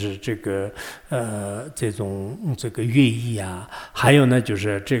情，就是这个这种这个乐意啊，还有呢就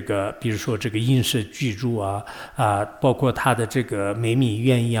是这个，比如说这个饮食居住啊，包括他的这个美米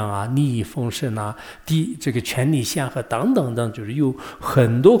鸳鸯啊，利益丰盛啊，这个权力相合等等等，就是有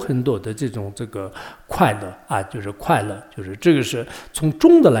很多的这种这个快乐啊，快乐，这个是从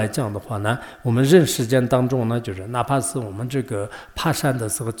中的来讲的话呢，我们人世间当中呢，哪怕是我们这个爬山的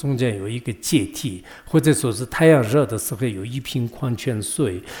时候，中间有一个阶梯，或者说是太阳热的时候有一瓶矿泉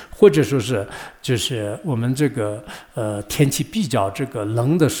水，或者说是我们这个天气比较这个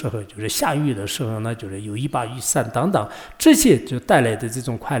冷的时候，下雨的时候呢，有一把雨伞等等，这些就带来的这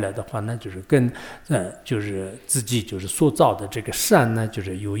种快乐的话呢，跟自己塑造的这个善呢，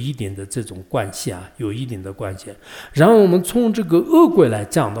有一定的这种关系啊，有一定的关系。然后我们从这个恶鬼来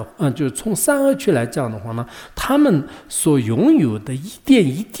讲的，就是从三恶趣来讲的话呢，他们所拥有的一点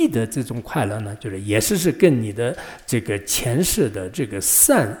一滴的这种快乐呢，也是跟你的这个前世的这个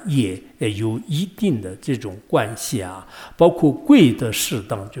善业有一定的这种关系啊，包括贵的适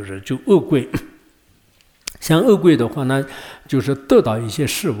当，就恶贵。像恶贵的话呢，得到一些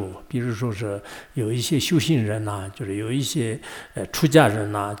事物，比如说是有一些修行人呐，有一些出家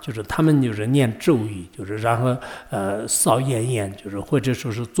人呐，他们念咒语，然后烧烟烟，或者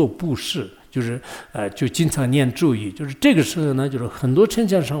说是做布施，就经常念咒语，这个时候呢，很多成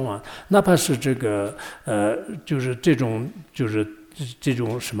千上万，哪怕是这个这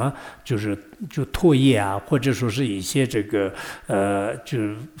种什么，就唾液啊，或者说是一些这个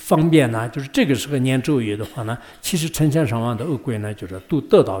方便呐，这个时候念咒语的话呢，其实成千上万的恶鬼呢，都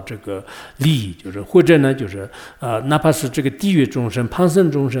得到这个利益，或者呢，哪怕是这个地狱众生、旁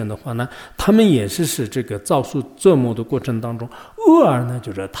生众生的话呢，他们也是这个遭受折磨的过程当中，偶尔呢，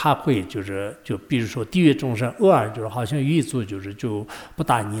他会就比如说地狱众生，偶尔好像一做就不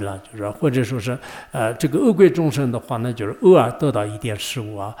打你了，或者说是这个恶鬼众生的话呢，偶尔得到一点事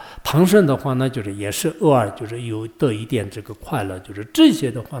物啊，旁生的话话呢，就是也是偶尔就是有得一点这个快乐，就是这些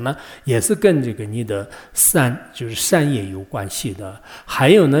的话呢，也是跟这个你的就是善业有关系的。还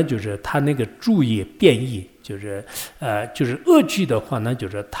有呢，就是他那个助业变异，就是恶趣的话呢，就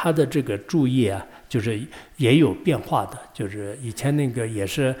是他的这个助业啊，就是也有变化的。就是以前那个也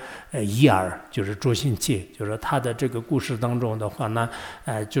是伊尔，就是助信器，就是他的这个故事当中的话呢，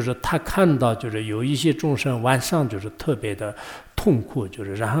就是他看到就是有一些众生晚上就是特别的痛苦，就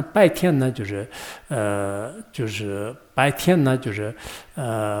是然后白天呢就是白天呢就是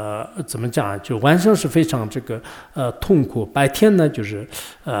怎么讲啊？就晚上是非常这个痛苦，白天呢就是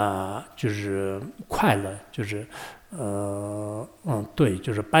快乐，就是对，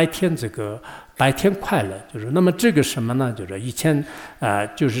就是白天快乐，就是那么这个什么呢？就是以前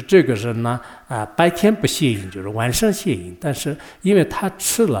就是这个人呢白天不邪淫，就是晚上邪淫，但是因为他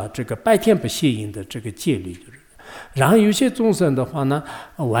吃了这个白天不邪淫的这个戒律，就是。然后有些众生的话呢，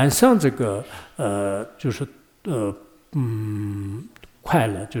晚上这个快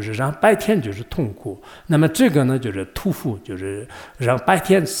乐，就是让白天就是痛苦。那么这个呢，就是突覆，就是让白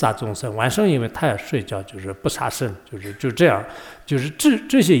天杀众生，晚上因为他要睡觉，就是不杀生，就这样，就是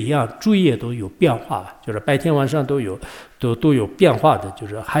这些一样，诸业都有变化，就是白天晚上都有变化的，就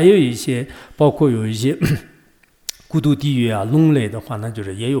是还有一些，包括有一些。孤独地狱啊，龙类的话呢，就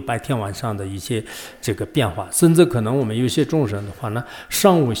是也有白天晚上的一些这个变化，甚至可能我们有些众生的话呢，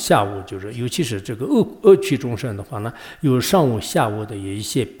上午下午就是尤其是这个恶趣众生的话呢，有上午下午的有一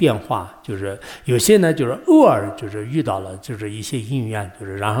些变化，就是有些呢就是偶尔就是遇到了就是一些因缘，就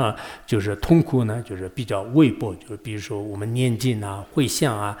是然后就是痛苦呢就是比较微薄，就是比如说我们念经啊、回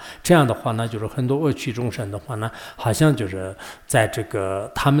向啊，这样的话呢，就是很多恶趣众生的话呢，好像就是在这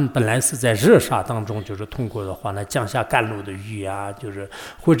个他们本来是在热杀当中就是痛苦的话呢，降下甘露的雨啊，就是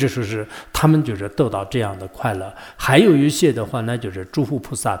或者说是他们就是得到这样的快乐。还有一些的话呢，就是诸佛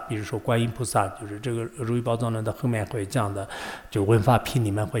菩萨，比如说观音菩萨，就是这个如意宝藏论的后面会讲的，就文法品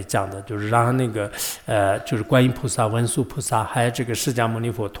里面会讲的，就是让那个就是观音菩萨、文殊菩萨，还有这个释迦牟尼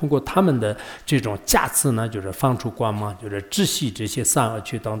佛，通过他们的这种加持呢，就是放出光芒，就是知悉这些善恶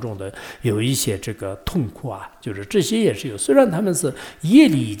趣当中的有一些这个痛苦啊，就是这些也是有。虽然他们是业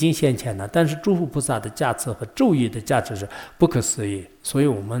力已经现前了，但是诸佛菩萨的加持和咒语的价值是不可思议，所以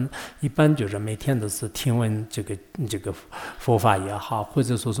我们一般就是每天都是听闻这个佛法也好，或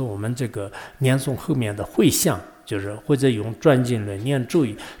者说是我们这个念诵后面的回向，就是或者用转经论念咒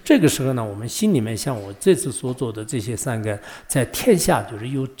语，这个时候呢，我们心里面像我这次所做的这些三个，在天下就是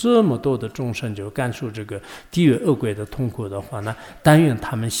有这么多的众生，就是感受这个地狱恶鬼的痛苦的话呢，但愿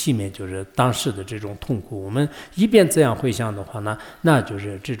他们熄灭就是当时的这种痛苦。我们一边这样回向的话呢，那就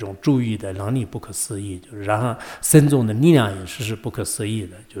是这种咒语的能力不可思议，就是然后身中的力量也是不可思议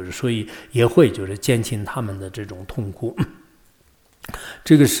的，就是所以也会就是减轻他们的这种痛苦。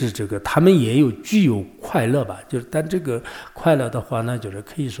这个是这个他们也具有快乐吧，就是但这个快乐的话呢，就是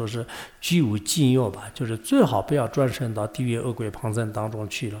可以说是具有禁诱吧，就是最好不要转生到地狱恶鬼旁生当中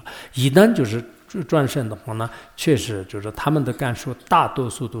去了。一旦就是转生的话呢，确实就是他们的感受大多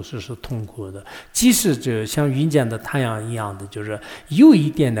数都是痛苦的，即使就像云间的太阳一样的，就是有一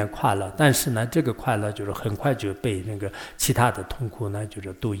点点快乐，但是呢，这个快乐就是很快就被那个其他的痛苦呢，就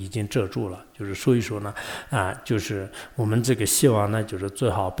是都已经遮住了。就是所以说呢，就是我们这个希望呢，就是最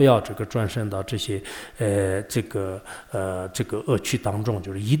好不要这个转生到这些这个恶趣当中。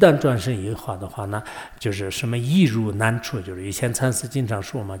就是一旦转生以后的话呢，就是什么易入难出，就是以前禅师经常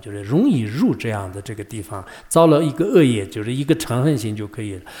说嘛，就是容易入这样的这个地方，造了一个恶业，就是一个嗔恨心就可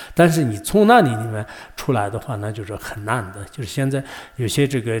以了。但是你从那里面出来的话呢，就是很难的。就是现在有些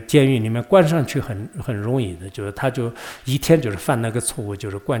这个监狱里面关上去很容易的，就是他就一天就是犯那个错误，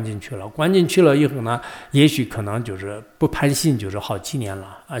就是关进去了，关进去了以后呢，也许可能就是不判刑，就是好几年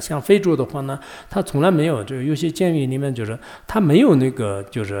了啊。像非洲的话呢，他从来没有，就有些监狱里面就是他没有那个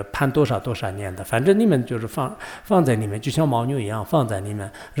就是判多少年的，反正你们就是放在里面，就像牦牛一样放在里面，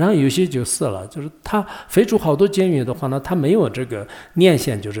然后有些就死了。就是他非洲好多监狱的话呢，他没有这个年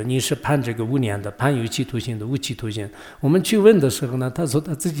限，就是你是判这个5年的，判有期徒刑的无期徒刑。我们去问的时候呢，他说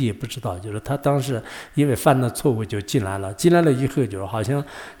他自己也不知道，就是他当时因为犯了错误就进来了以后就是好像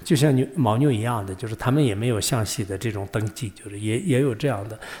就像牦牛一样的，就是他们也没有详细的这种登记，就是也有这样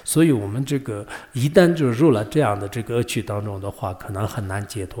的。所以我们这个一旦就入了这样的这个恶趣当中的话，可能很难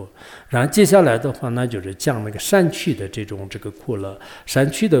解脱。然后接下来的话呢，就是讲那个善趣的这个苦乐。善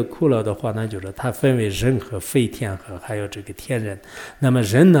趣的苦乐的话呢，就是它分为人和非天和还有这个天人。那么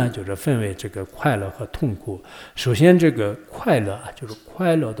人呢，就是分为这个快乐和痛苦。首先这个快乐就是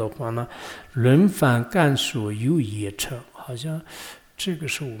快乐的话呢，轮番感受有业成，好像这个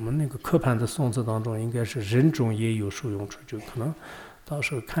是我们那个课盘的宋词当中应该是人中也有受用处，就可能到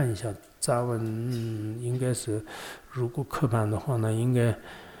时候看一下杂文，应该是如果刻板的话呢，应该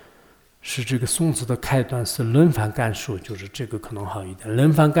是这个宋词的开端是轮番干树，就是这个可能好一点。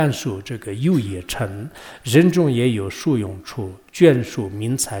轮番干树，这个幼也成，人中也有树用处，眷属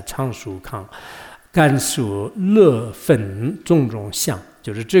民财常属康，干树乐分种种相，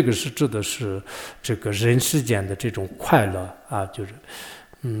就是这个是指的是这个人世间的这种快乐啊，就是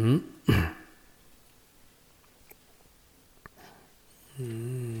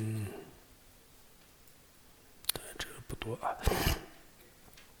对，这个不多啊。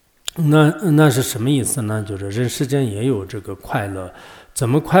那是什么意思呢？就是人世间也有这个快乐，怎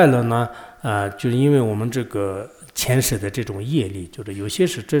么快乐呢？就是因为我们这个前世的这种业力，就是有些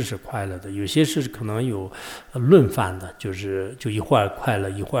是真是快乐的，有些是可能有论犯的，就一会儿快乐，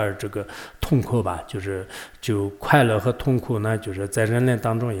一会儿这个痛苦吧，就快乐和痛苦呢，就是在人类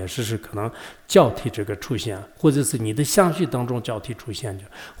当中也是可能交替这个出现，或者是你的相续当中交替出现，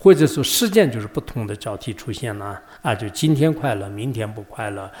或者说事件就是不同的交替出现呢，就今天快乐，明天不快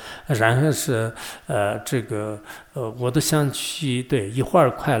乐，然后是我的相续对一会儿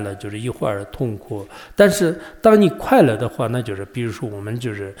快乐就是一会儿痛苦，但是当你快乐的话，那就是比如说我们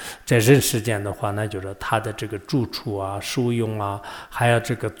就是在人世间的话，那就是他的这个住处啊、受用啊，还有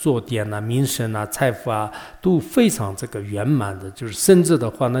这个坐垫啊、名声啊、财富啊，都非常这个圆满的，就是甚至的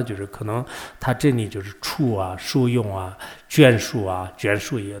话，那就是可能他这里就是处啊、受用啊、眷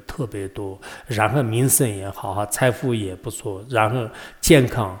属也特别多，然后名声也好，财富也不错，然后健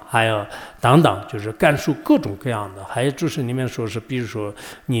康还有等等，就是干出各种各样的，还有就是里面说是，比如说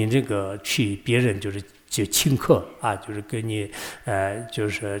你这个去别人就请客啊，就是给你就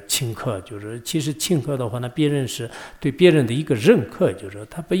是请客，就是其实请客的话呢，别人是对别人的一个认可，就是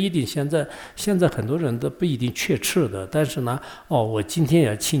他不一定现在很多人都不一定缺吃的，但是呢，我今天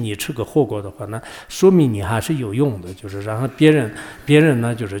要请你吃个火锅的话呢，说明你还是有用的，就是然后别人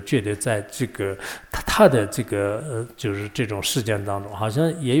呢，就是觉得在这个他的这个就是这种事件当中，好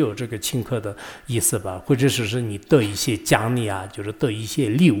像也有这个请客的意思吧，或者是你得一些奖励啊，就是得一些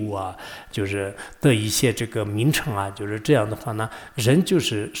礼物啊，就是得一些这个名称啊，就是这样的话呢，人就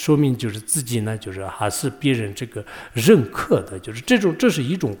是说明就是自己呢，就是还是别人这个认可的，就是这是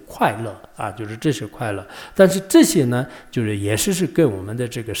一种快乐啊，就是这是快乐。但是这些呢，就是也是跟我们的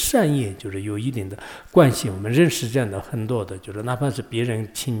这个善业就是有一定的关系。我们人世间的很多的，就是哪怕是别人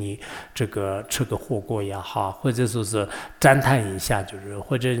请你这个吃个火锅也好，或者说是赞叹一下，就是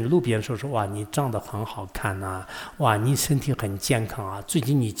或者路边说哇你长得很好看啊，哇你身体很健康啊，最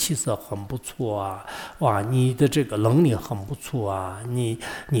近你气色很不错啊，哇你的这个能力很不错啊，你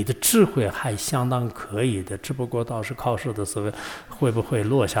的智慧还相当可以的，只不过到时考试的时候会不会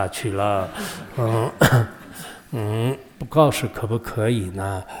落下去了，不考试可不可以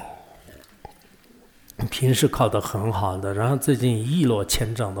呢？平时考得很好的，然后最近一落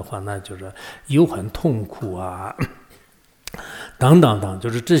千丈的话，那就是又很痛苦啊。等等等，就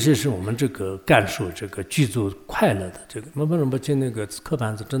是这些是我们这个干述这个剧组快乐的这个，我为什么记那个刻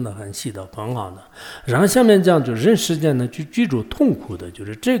板子真的很细的，很好的。然后下面讲就人世间呢去居住痛苦的，就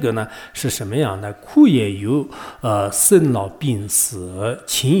是这个呢是什么样的？苦也有生老病死，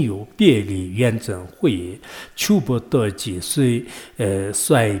亲友别离，远征会，求不得己，虽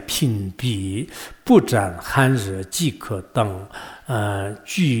衰贫鄙，不沾寒热饥渴等，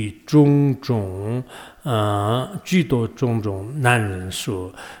居多种种难忍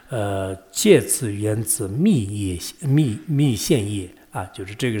受，借此源自密现业啊，就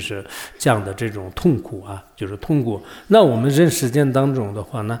是这个是这样的这种痛苦啊，就是痛苦。那我们人世间当中的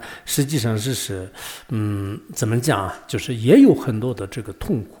话呢，实际上怎么讲啊？就是也有很多的这个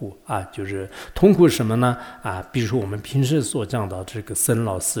痛苦啊，就是痛苦什么呢？比如说我们平时所讲到这个生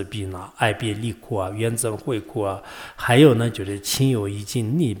老死病啊、爱别离苦啊、远征会苦啊，还有呢就是亲友已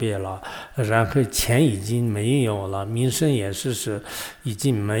经离别了，然后钱已经没有了，名声也是已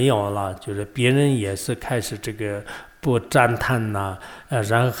经没有了，就是别人也是开始这个不赞叹呐，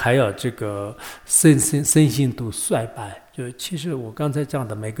然后还有这个身心都衰败。就其实我刚才讲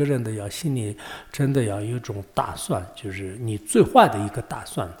的，每个人的心里真的要有一种打算，就是你最坏的一个打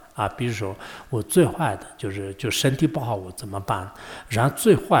算啊。比如说我最坏的就身体不好我怎么办？然后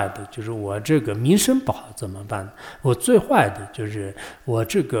最坏的就是我这个名声不好怎么办？我最坏的就是我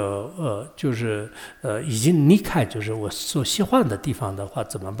这个已经离开就是我所喜欢的地方的话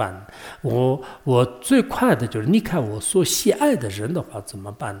怎么办？我最快的就是离开我所喜爱的人的话怎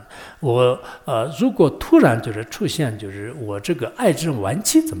么办？我如果突然就是出现就是我这个癌症晚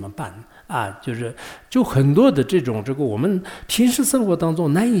期怎么办？啊，就很多的这个我们平时生活当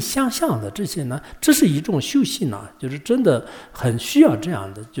中难以想象的这些呢，这是一种修行呢，就是真的很需要这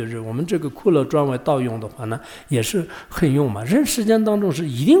样的，就是我们这个苦乐专为道用的话呢，也是很用嘛。人世间当中是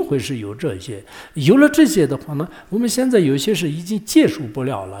一定会是有这些，有了这些的话呢，我们现在有些是已经接受不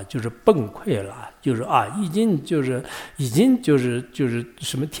了了，就是崩溃了。就是已经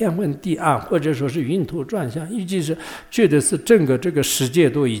什么天昏地暗，或者说是云头转向，预计是觉得是整个这个世界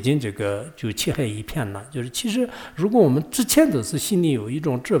都已经就漆黑一片了。就是其实如果我们之前的是心里有一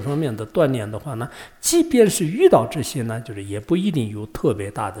种这方面的锻炼的话呢，即便是遇到这些呢，就是也不一定有特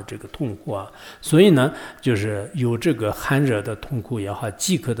别大的这个痛苦啊。所以呢，就是有这个寒热的痛苦也好，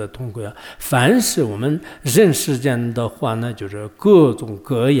饥渴的痛苦也好，凡是我们人世间的话呢，就是各种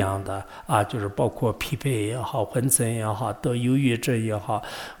各样的啊，就是包括疲惫也好，昏沉也好，得忧郁症也好，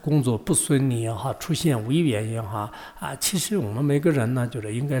工作不顺利也好，出现危险也好啊，其实我们每个人呢，就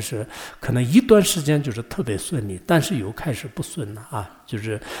是应该是可能一段时间就是特别顺利，但是又开始不顺了啊。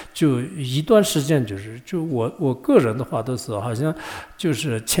就一段时间就我个人的话都是好像就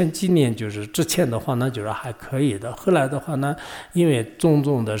是前几年就是之前的话呢就是还可以的，后来的话呢因为种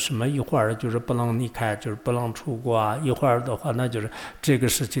种的什么一会儿就是不能离开，就是不能出国啊，一会儿的话呢就是这个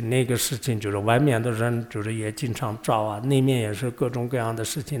事情那个事情，就是外面的人就是也经常找啊，内面也是各种各样的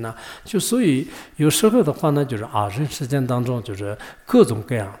事情呢，就所以有时候的话呢就是人世间当中就是各种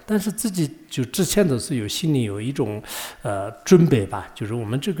各样，但是自己就之前的是有心里有一种准备吧，就是我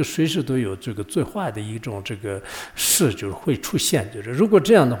们这个随时都有这个最坏的一种这个事就是会出现，就是如果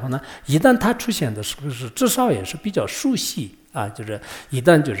这样的话呢，一旦它出现的时候是至少也是比较熟悉啊，就是一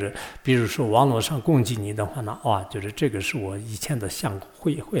旦就是比如说网络上攻击你的话呢，就是这个是我以前的想过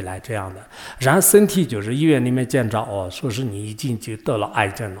会来这样的，然后身体就是医院里面见着说是你已经就得了癌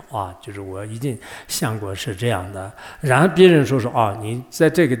症了就是我已经想过是这样的，然后别人说你在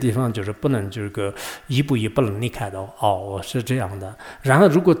这个地方就是不能这个一步一不能离开的我是这样的，然后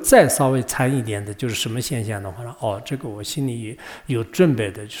如果再稍微惨一点的就是什么现象的话呢这个我心里有准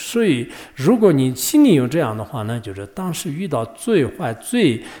备的，所以如果你心里有这样的话呢，就是当时遇到最坏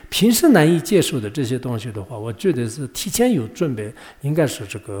最平时难以接受的这些东西的话，我觉得是提前有准备，应该是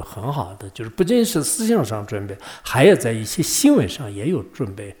这个很好的，就是不仅是思想上准备，还要在一些行为上也有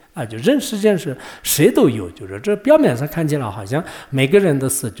准备就人世间是谁都有，就是这表面上看起来好像每个人的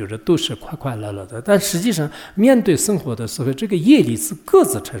事就是都是快快乐乐的，但实际上面对生活的时候，这个业力是各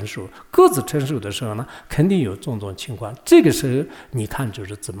自承受的时候呢，肯定有种种情况，这个时候你看就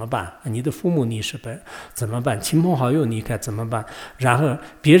是怎么办，你的父母离世怎么办，亲朋好友离开怎么办，然后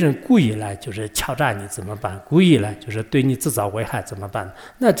别人故意来就是敲诈你怎么办，故意来就是对你制造危害怎么办，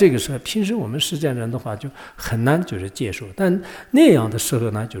那这个时候平时我们世间人的话就很难就是接受，但那样的时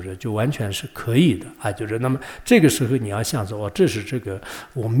候呢就完全是可以的就是那么这个时候你要想说这是这个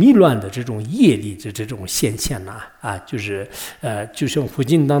我迷乱的这种业力的这种显现就是就像佛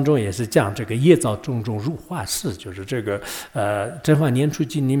经当中也是讲这个业造种种入化世，就是这个真法念处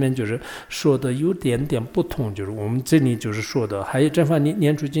经里面就是说的有点点不同，就是我们这里就是说的，还有真法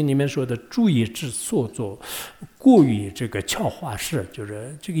念处经里面说的注意之所作过于这个巧化事，就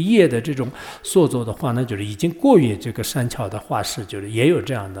是这个业的这种所作的话呢，就是已经过于这个善巧的化事，就是也有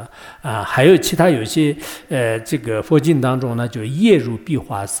这样的还有其他有些这个佛经当中呢，就业入必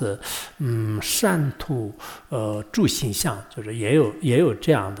化事，善土住形象，就是也有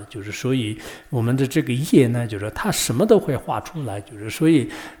这样的，就是所以我们的这个业呢，就是它什么都会画出来，就是所以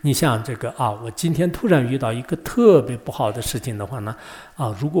你像这个我今天突然遇到一个特别不好的事情的话呢，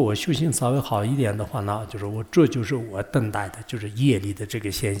如果我修行稍微好一点的话呢，就是这就是我等待的，就是业力的这个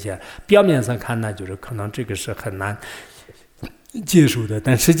现象。表面上看呢，就是可能这个是很难接受的，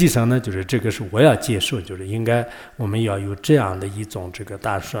但实际上呢，就是这个是我要接受，就是应该我们要有这样的一种这个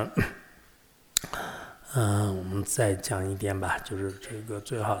打算。我们再讲一点吧，就是这个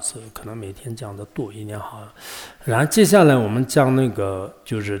最好是可能每天讲的多一点好。然后接下来我们讲那个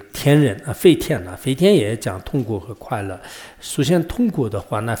就是天人飞天了，飞天也讲痛苦和快乐。首先痛苦的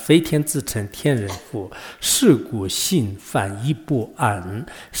话，那飞天自称天人父，事故心烦意不安，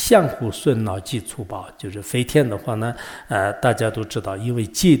相互顺恼及粗暴。就是飞天的话呢，大家都知道，因为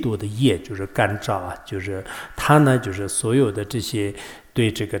嫉妒的业就是干燥就是它呢就是所有的这些。对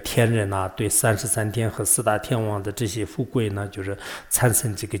这个天人对33天和4大天王的这些富贵呢，就是产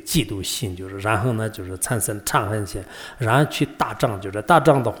生这个嫉妒心，就是然后呢，就是产生嗔恨心，然后去打仗，就是打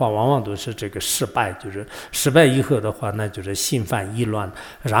仗的话，往往都是这个失败，就是失败以后的话呢，就是心烦意乱，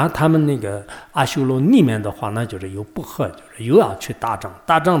然后他们那个阿修罗里面的话呢，就是有不和，就是又要去打仗，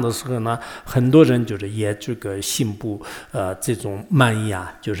打仗的时候呢，很多人就是也这个心不这种满意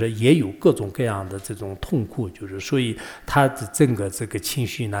就是也有各种各样的这种痛苦，就是所以他的整个这个情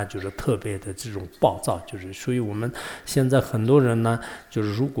绪呢，就是特别的这种暴躁，就是所以我们现在很多人呢，就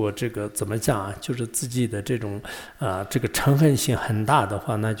是如果这个怎么讲啊，就是自己的这种这个嗔恨性很大的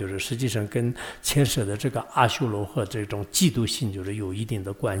话，那就是实际上跟牵涉的这个阿修罗和这种嫉妒性就是有一定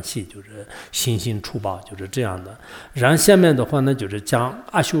的关系，就是心性粗暴，就是这样的。然后下面的话呢，就是讲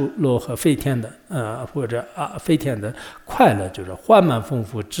阿修罗和飞天的或者飞天的快乐，就是缓慢丰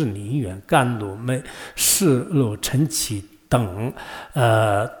富、智灵远、甘露美、世乐成奇等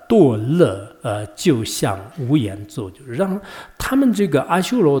堕乐就像无言作，就是让他们这个阿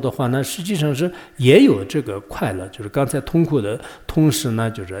修罗的话呢，实际上是也有这个快乐，就是刚才痛苦的同时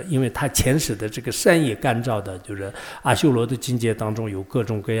呢，就是因为他前世的这个善业干燥的，就是阿修罗的境界当中有各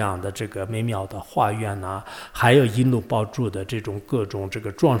种各样的这个美妙的花园呐，还有银露宝珠的这种各种这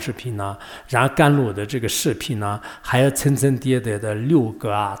个装饰品呐，然后甘露的这个饰品呐，还有层层叠叠的六个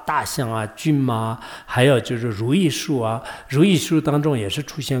大象骏马，还有就是如意树如意树当中也是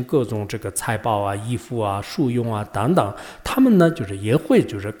出现各种这个财宝衣服树用等等，他们呢就是也会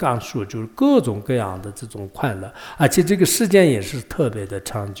就是讲述就是各种各样的这种快乐，而且这个时间也是特别的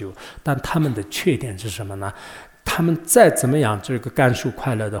长久。但他们的缺点是什么呢？他们再怎么样这个感受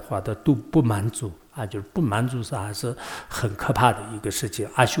快乐的话的都不满足就是不满足是还是很可怕的一个事情。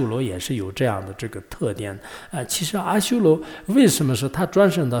阿修罗也是有这样的这个特点其实阿修罗为什么是他转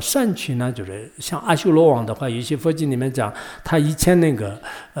生到善趣呢？就是像阿修罗王的话，有些佛经里面讲，他以前那个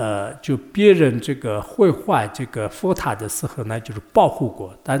就别人这个毁坏这个佛塔的时候呢，就是保护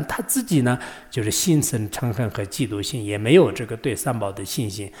过，但他自己呢就是心生嗔恨和嫉妒心，也没有这个对三宝的信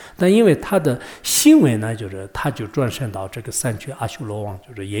心。但因为他的行为呢，就是他就转生到这个善趣阿修罗王，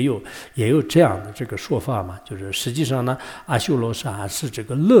就是也有这样的这个说法嘛，就是实际上呢，阿修罗还是这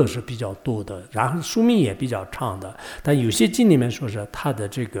个乐是比较多的，然后寿命也比较长的。但有些经里面说是他的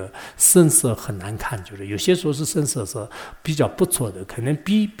这个声色很难看，就是有些说是声色是比较不错的，可能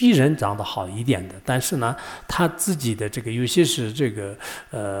比人长得好一点的。但是呢，他自己的这个有些是这个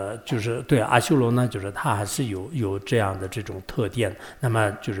就是对阿修罗呢，就是他还是有这样的这种特点。那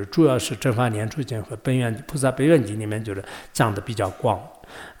么就是主要是正法念处经和菩萨本愿经里面就是讲的比较广。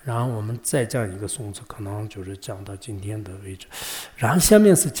然后我们再讲一个颂词，可能就是讲到今天的为止。然后下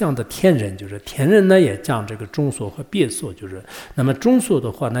面是讲的天人，就是天人呢也讲这个中所和别所，就是那么中所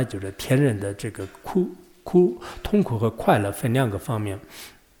的话呢，就是天人的这个痛苦和快乐分两个方面。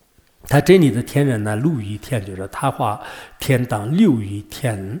他这里的天人呢，入于天，就是他化天当六于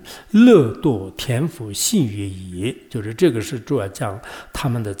天，乐堕天福信于矣，就是这个是主要讲他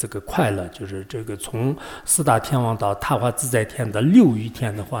们的这个快乐，就是这个从四大天王到他化自在天的六于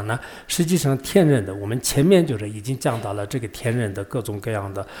天的话呢，实际上天人的我们前面就是已经讲到了这个天人的各种各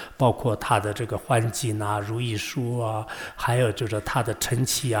样的，包括他的这个环境如意树还有就是他的晨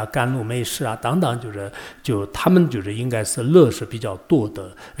起甘露美食等等，就他们就是应该是乐是比较多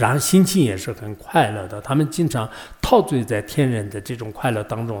的，然后心情也是很快乐的。他们经常陶醉在天人的这种快乐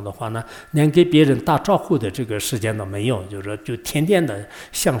当中的话呢，连给别人打招呼的这个时间都没有，就天天的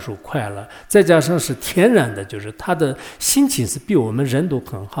享受快乐。再加上是天然的，就是他的心情是比我们人都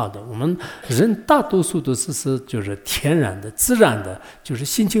很好的。我们人大多数都是就是天然的自然的，就是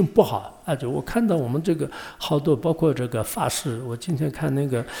心情不好就我看到我们这个好多包括这个法师，我今天看那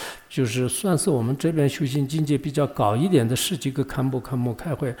个就是算是我们这边修行境界比较高一点的10几个堪布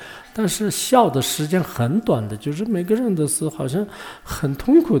开会，但是笑的时间很短的，就是每个人都是好像很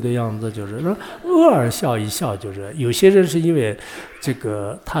痛苦的样子，就是偶尔笑一笑，就是有些人是因为这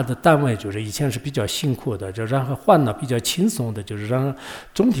个他的单位就是以前是比较辛苦的，就让他换了比较轻松的，就是让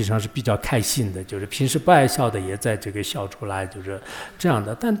总体上是比较开心的，就是平时不爱笑的也在这个笑出来，就是这样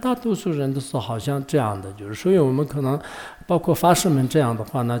的。但大多数人都是好像这样的，就是所以我们可能包括法师们这样的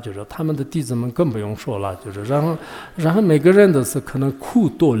话呢，就是他们的弟子们更不用说了，就是然后每个人都是可能苦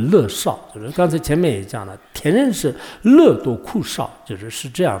多乐少，就是刚才前面也讲了，天人是乐多苦少，是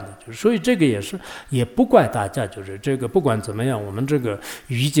这样的，就是所以这个也不怪大家，就是这个不管怎么样，我们这个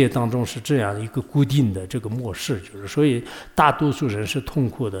语界当中是这样一个固定的这个模式，就是所以大多数人是痛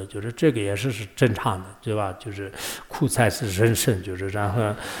苦的，就是这个也是正常的，对吧？就是苦才是人生，就是然后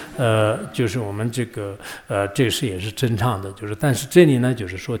就是我们这个这是也是正常的，就是但是这里呢，就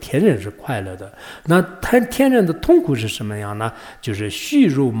是说天人是快乐的，那天人的痛苦是什么样呢？就是虚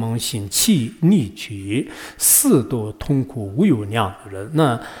入梦醒气逆取，四多痛苦无有量，就是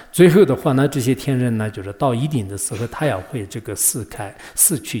那最后的话呢，这些天人呢，就是到一定的时候，他也会这个死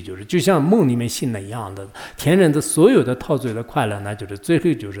去，就是就像梦里面醒了一样的，天人的所有的陶醉的快乐呢，就是最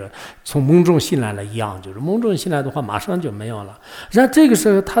后就是从梦中醒来了一样，就是梦中醒来的话，马上就没有了。然后这个时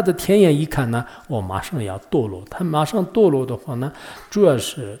候他的天天眼一看呢，我马上要堕落。他马上堕落的话呢，主要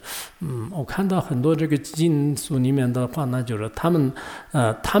是，我看到很多这个经书里面的话呢，就是他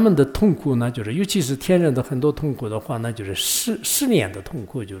们的痛苦呢，就是尤其是天人的很多痛苦的话呢，就是失恋的痛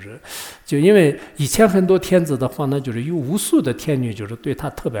苦，就因为以前很多天子的话呢，就是有无数的天女，就是对他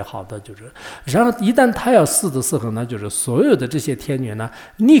特别好的，然后一旦他要死的时候呢，就是所有的这些天女呢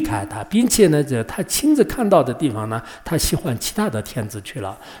离开他，并且呢，他亲自看到的地方呢，他喜欢其他的天子去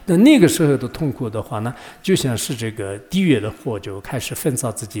了。那个时候的痛苦的话呢，就像是这个地狱的火就开始焚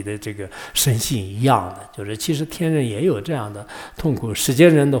烧自己的这个身心一样的，就是其实天人也有这样的痛苦，世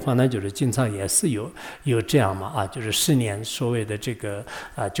间人的话呢，就是经常也是有这样嘛啊，就是10年所谓的这个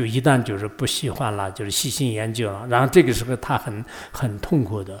就一旦就是不喜欢了，就是细心研究了，然后这个时候他很痛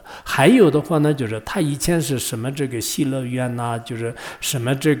苦的。还有的话呢，就是他以前是什么这个喜乐园呐，就是什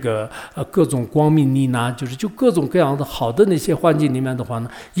么这个各种光明力呐，就各种各样的好的那些环境里面的话呢，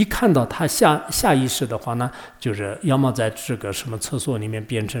一看到他下意识的话呢，就是要么在这个什么厕所里面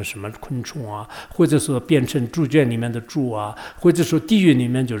变成什么昆虫啊，或者说变成猪圈里面的猪啊，或者说地狱里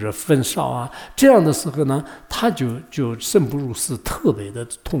面就是焚烧啊，这样的时候呢，他就生不如死，特别的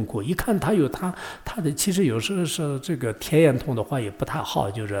痛苦。一看他有他的，其实有时候是这个天眼通的话也不太好，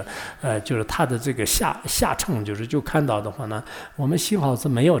就是他的这个下乘，就看到的话呢，我们幸好是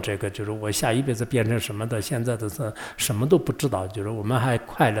没有这个，就是我下一辈子变成什么的，现在的是什么都不知道，就是我们还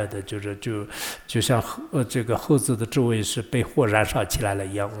快乐的，就像这个猴子的周围是被火燃烧起来了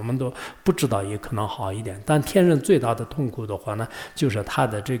一样，我们都不知道，也可能好一点。但天人最大的痛苦的话呢，就是他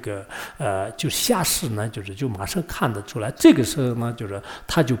的这个就下世呢，就马上看得出来。这个时候呢，就是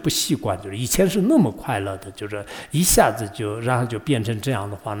他就不习惯，就是以前是那么快乐的，就是一下子然后就变成这样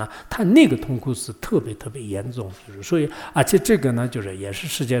的话呢，他那个痛苦是特别特别严重，就是所以而且这个呢，就是也是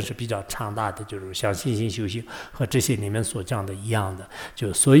时间是比较长大的，就是像信心修行和这些里面所讲的一样的，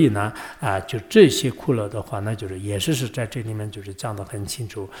就所以呢就这些苦乐的话呢，就是也是在这里面就是讲得很清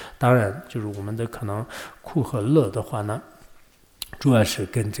楚。当然，就是我们的可能苦和乐的话呢，主要是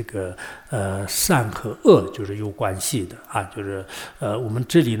跟这个善和恶就是有关系的啊，就是我们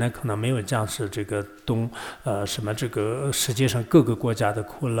这里呢可能没有讲是这个什么这个世界上各个国家的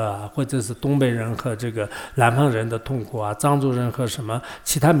苦乐啊，或者是东北人和这个南方人的痛苦啊，藏族人和什么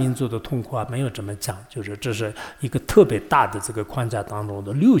其他民族的痛苦啊，没有这么讲，就是这是一个特别大的这个框架当中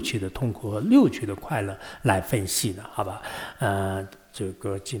的6趣的痛苦和6趣的快乐来分析的，好吧？这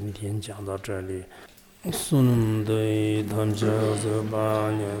个今天讲到这里。sunum dei tamcha zeba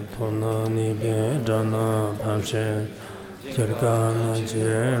ne thona ni be jana phamshe jergana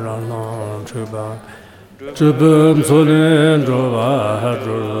je rana chuba chubum solen joba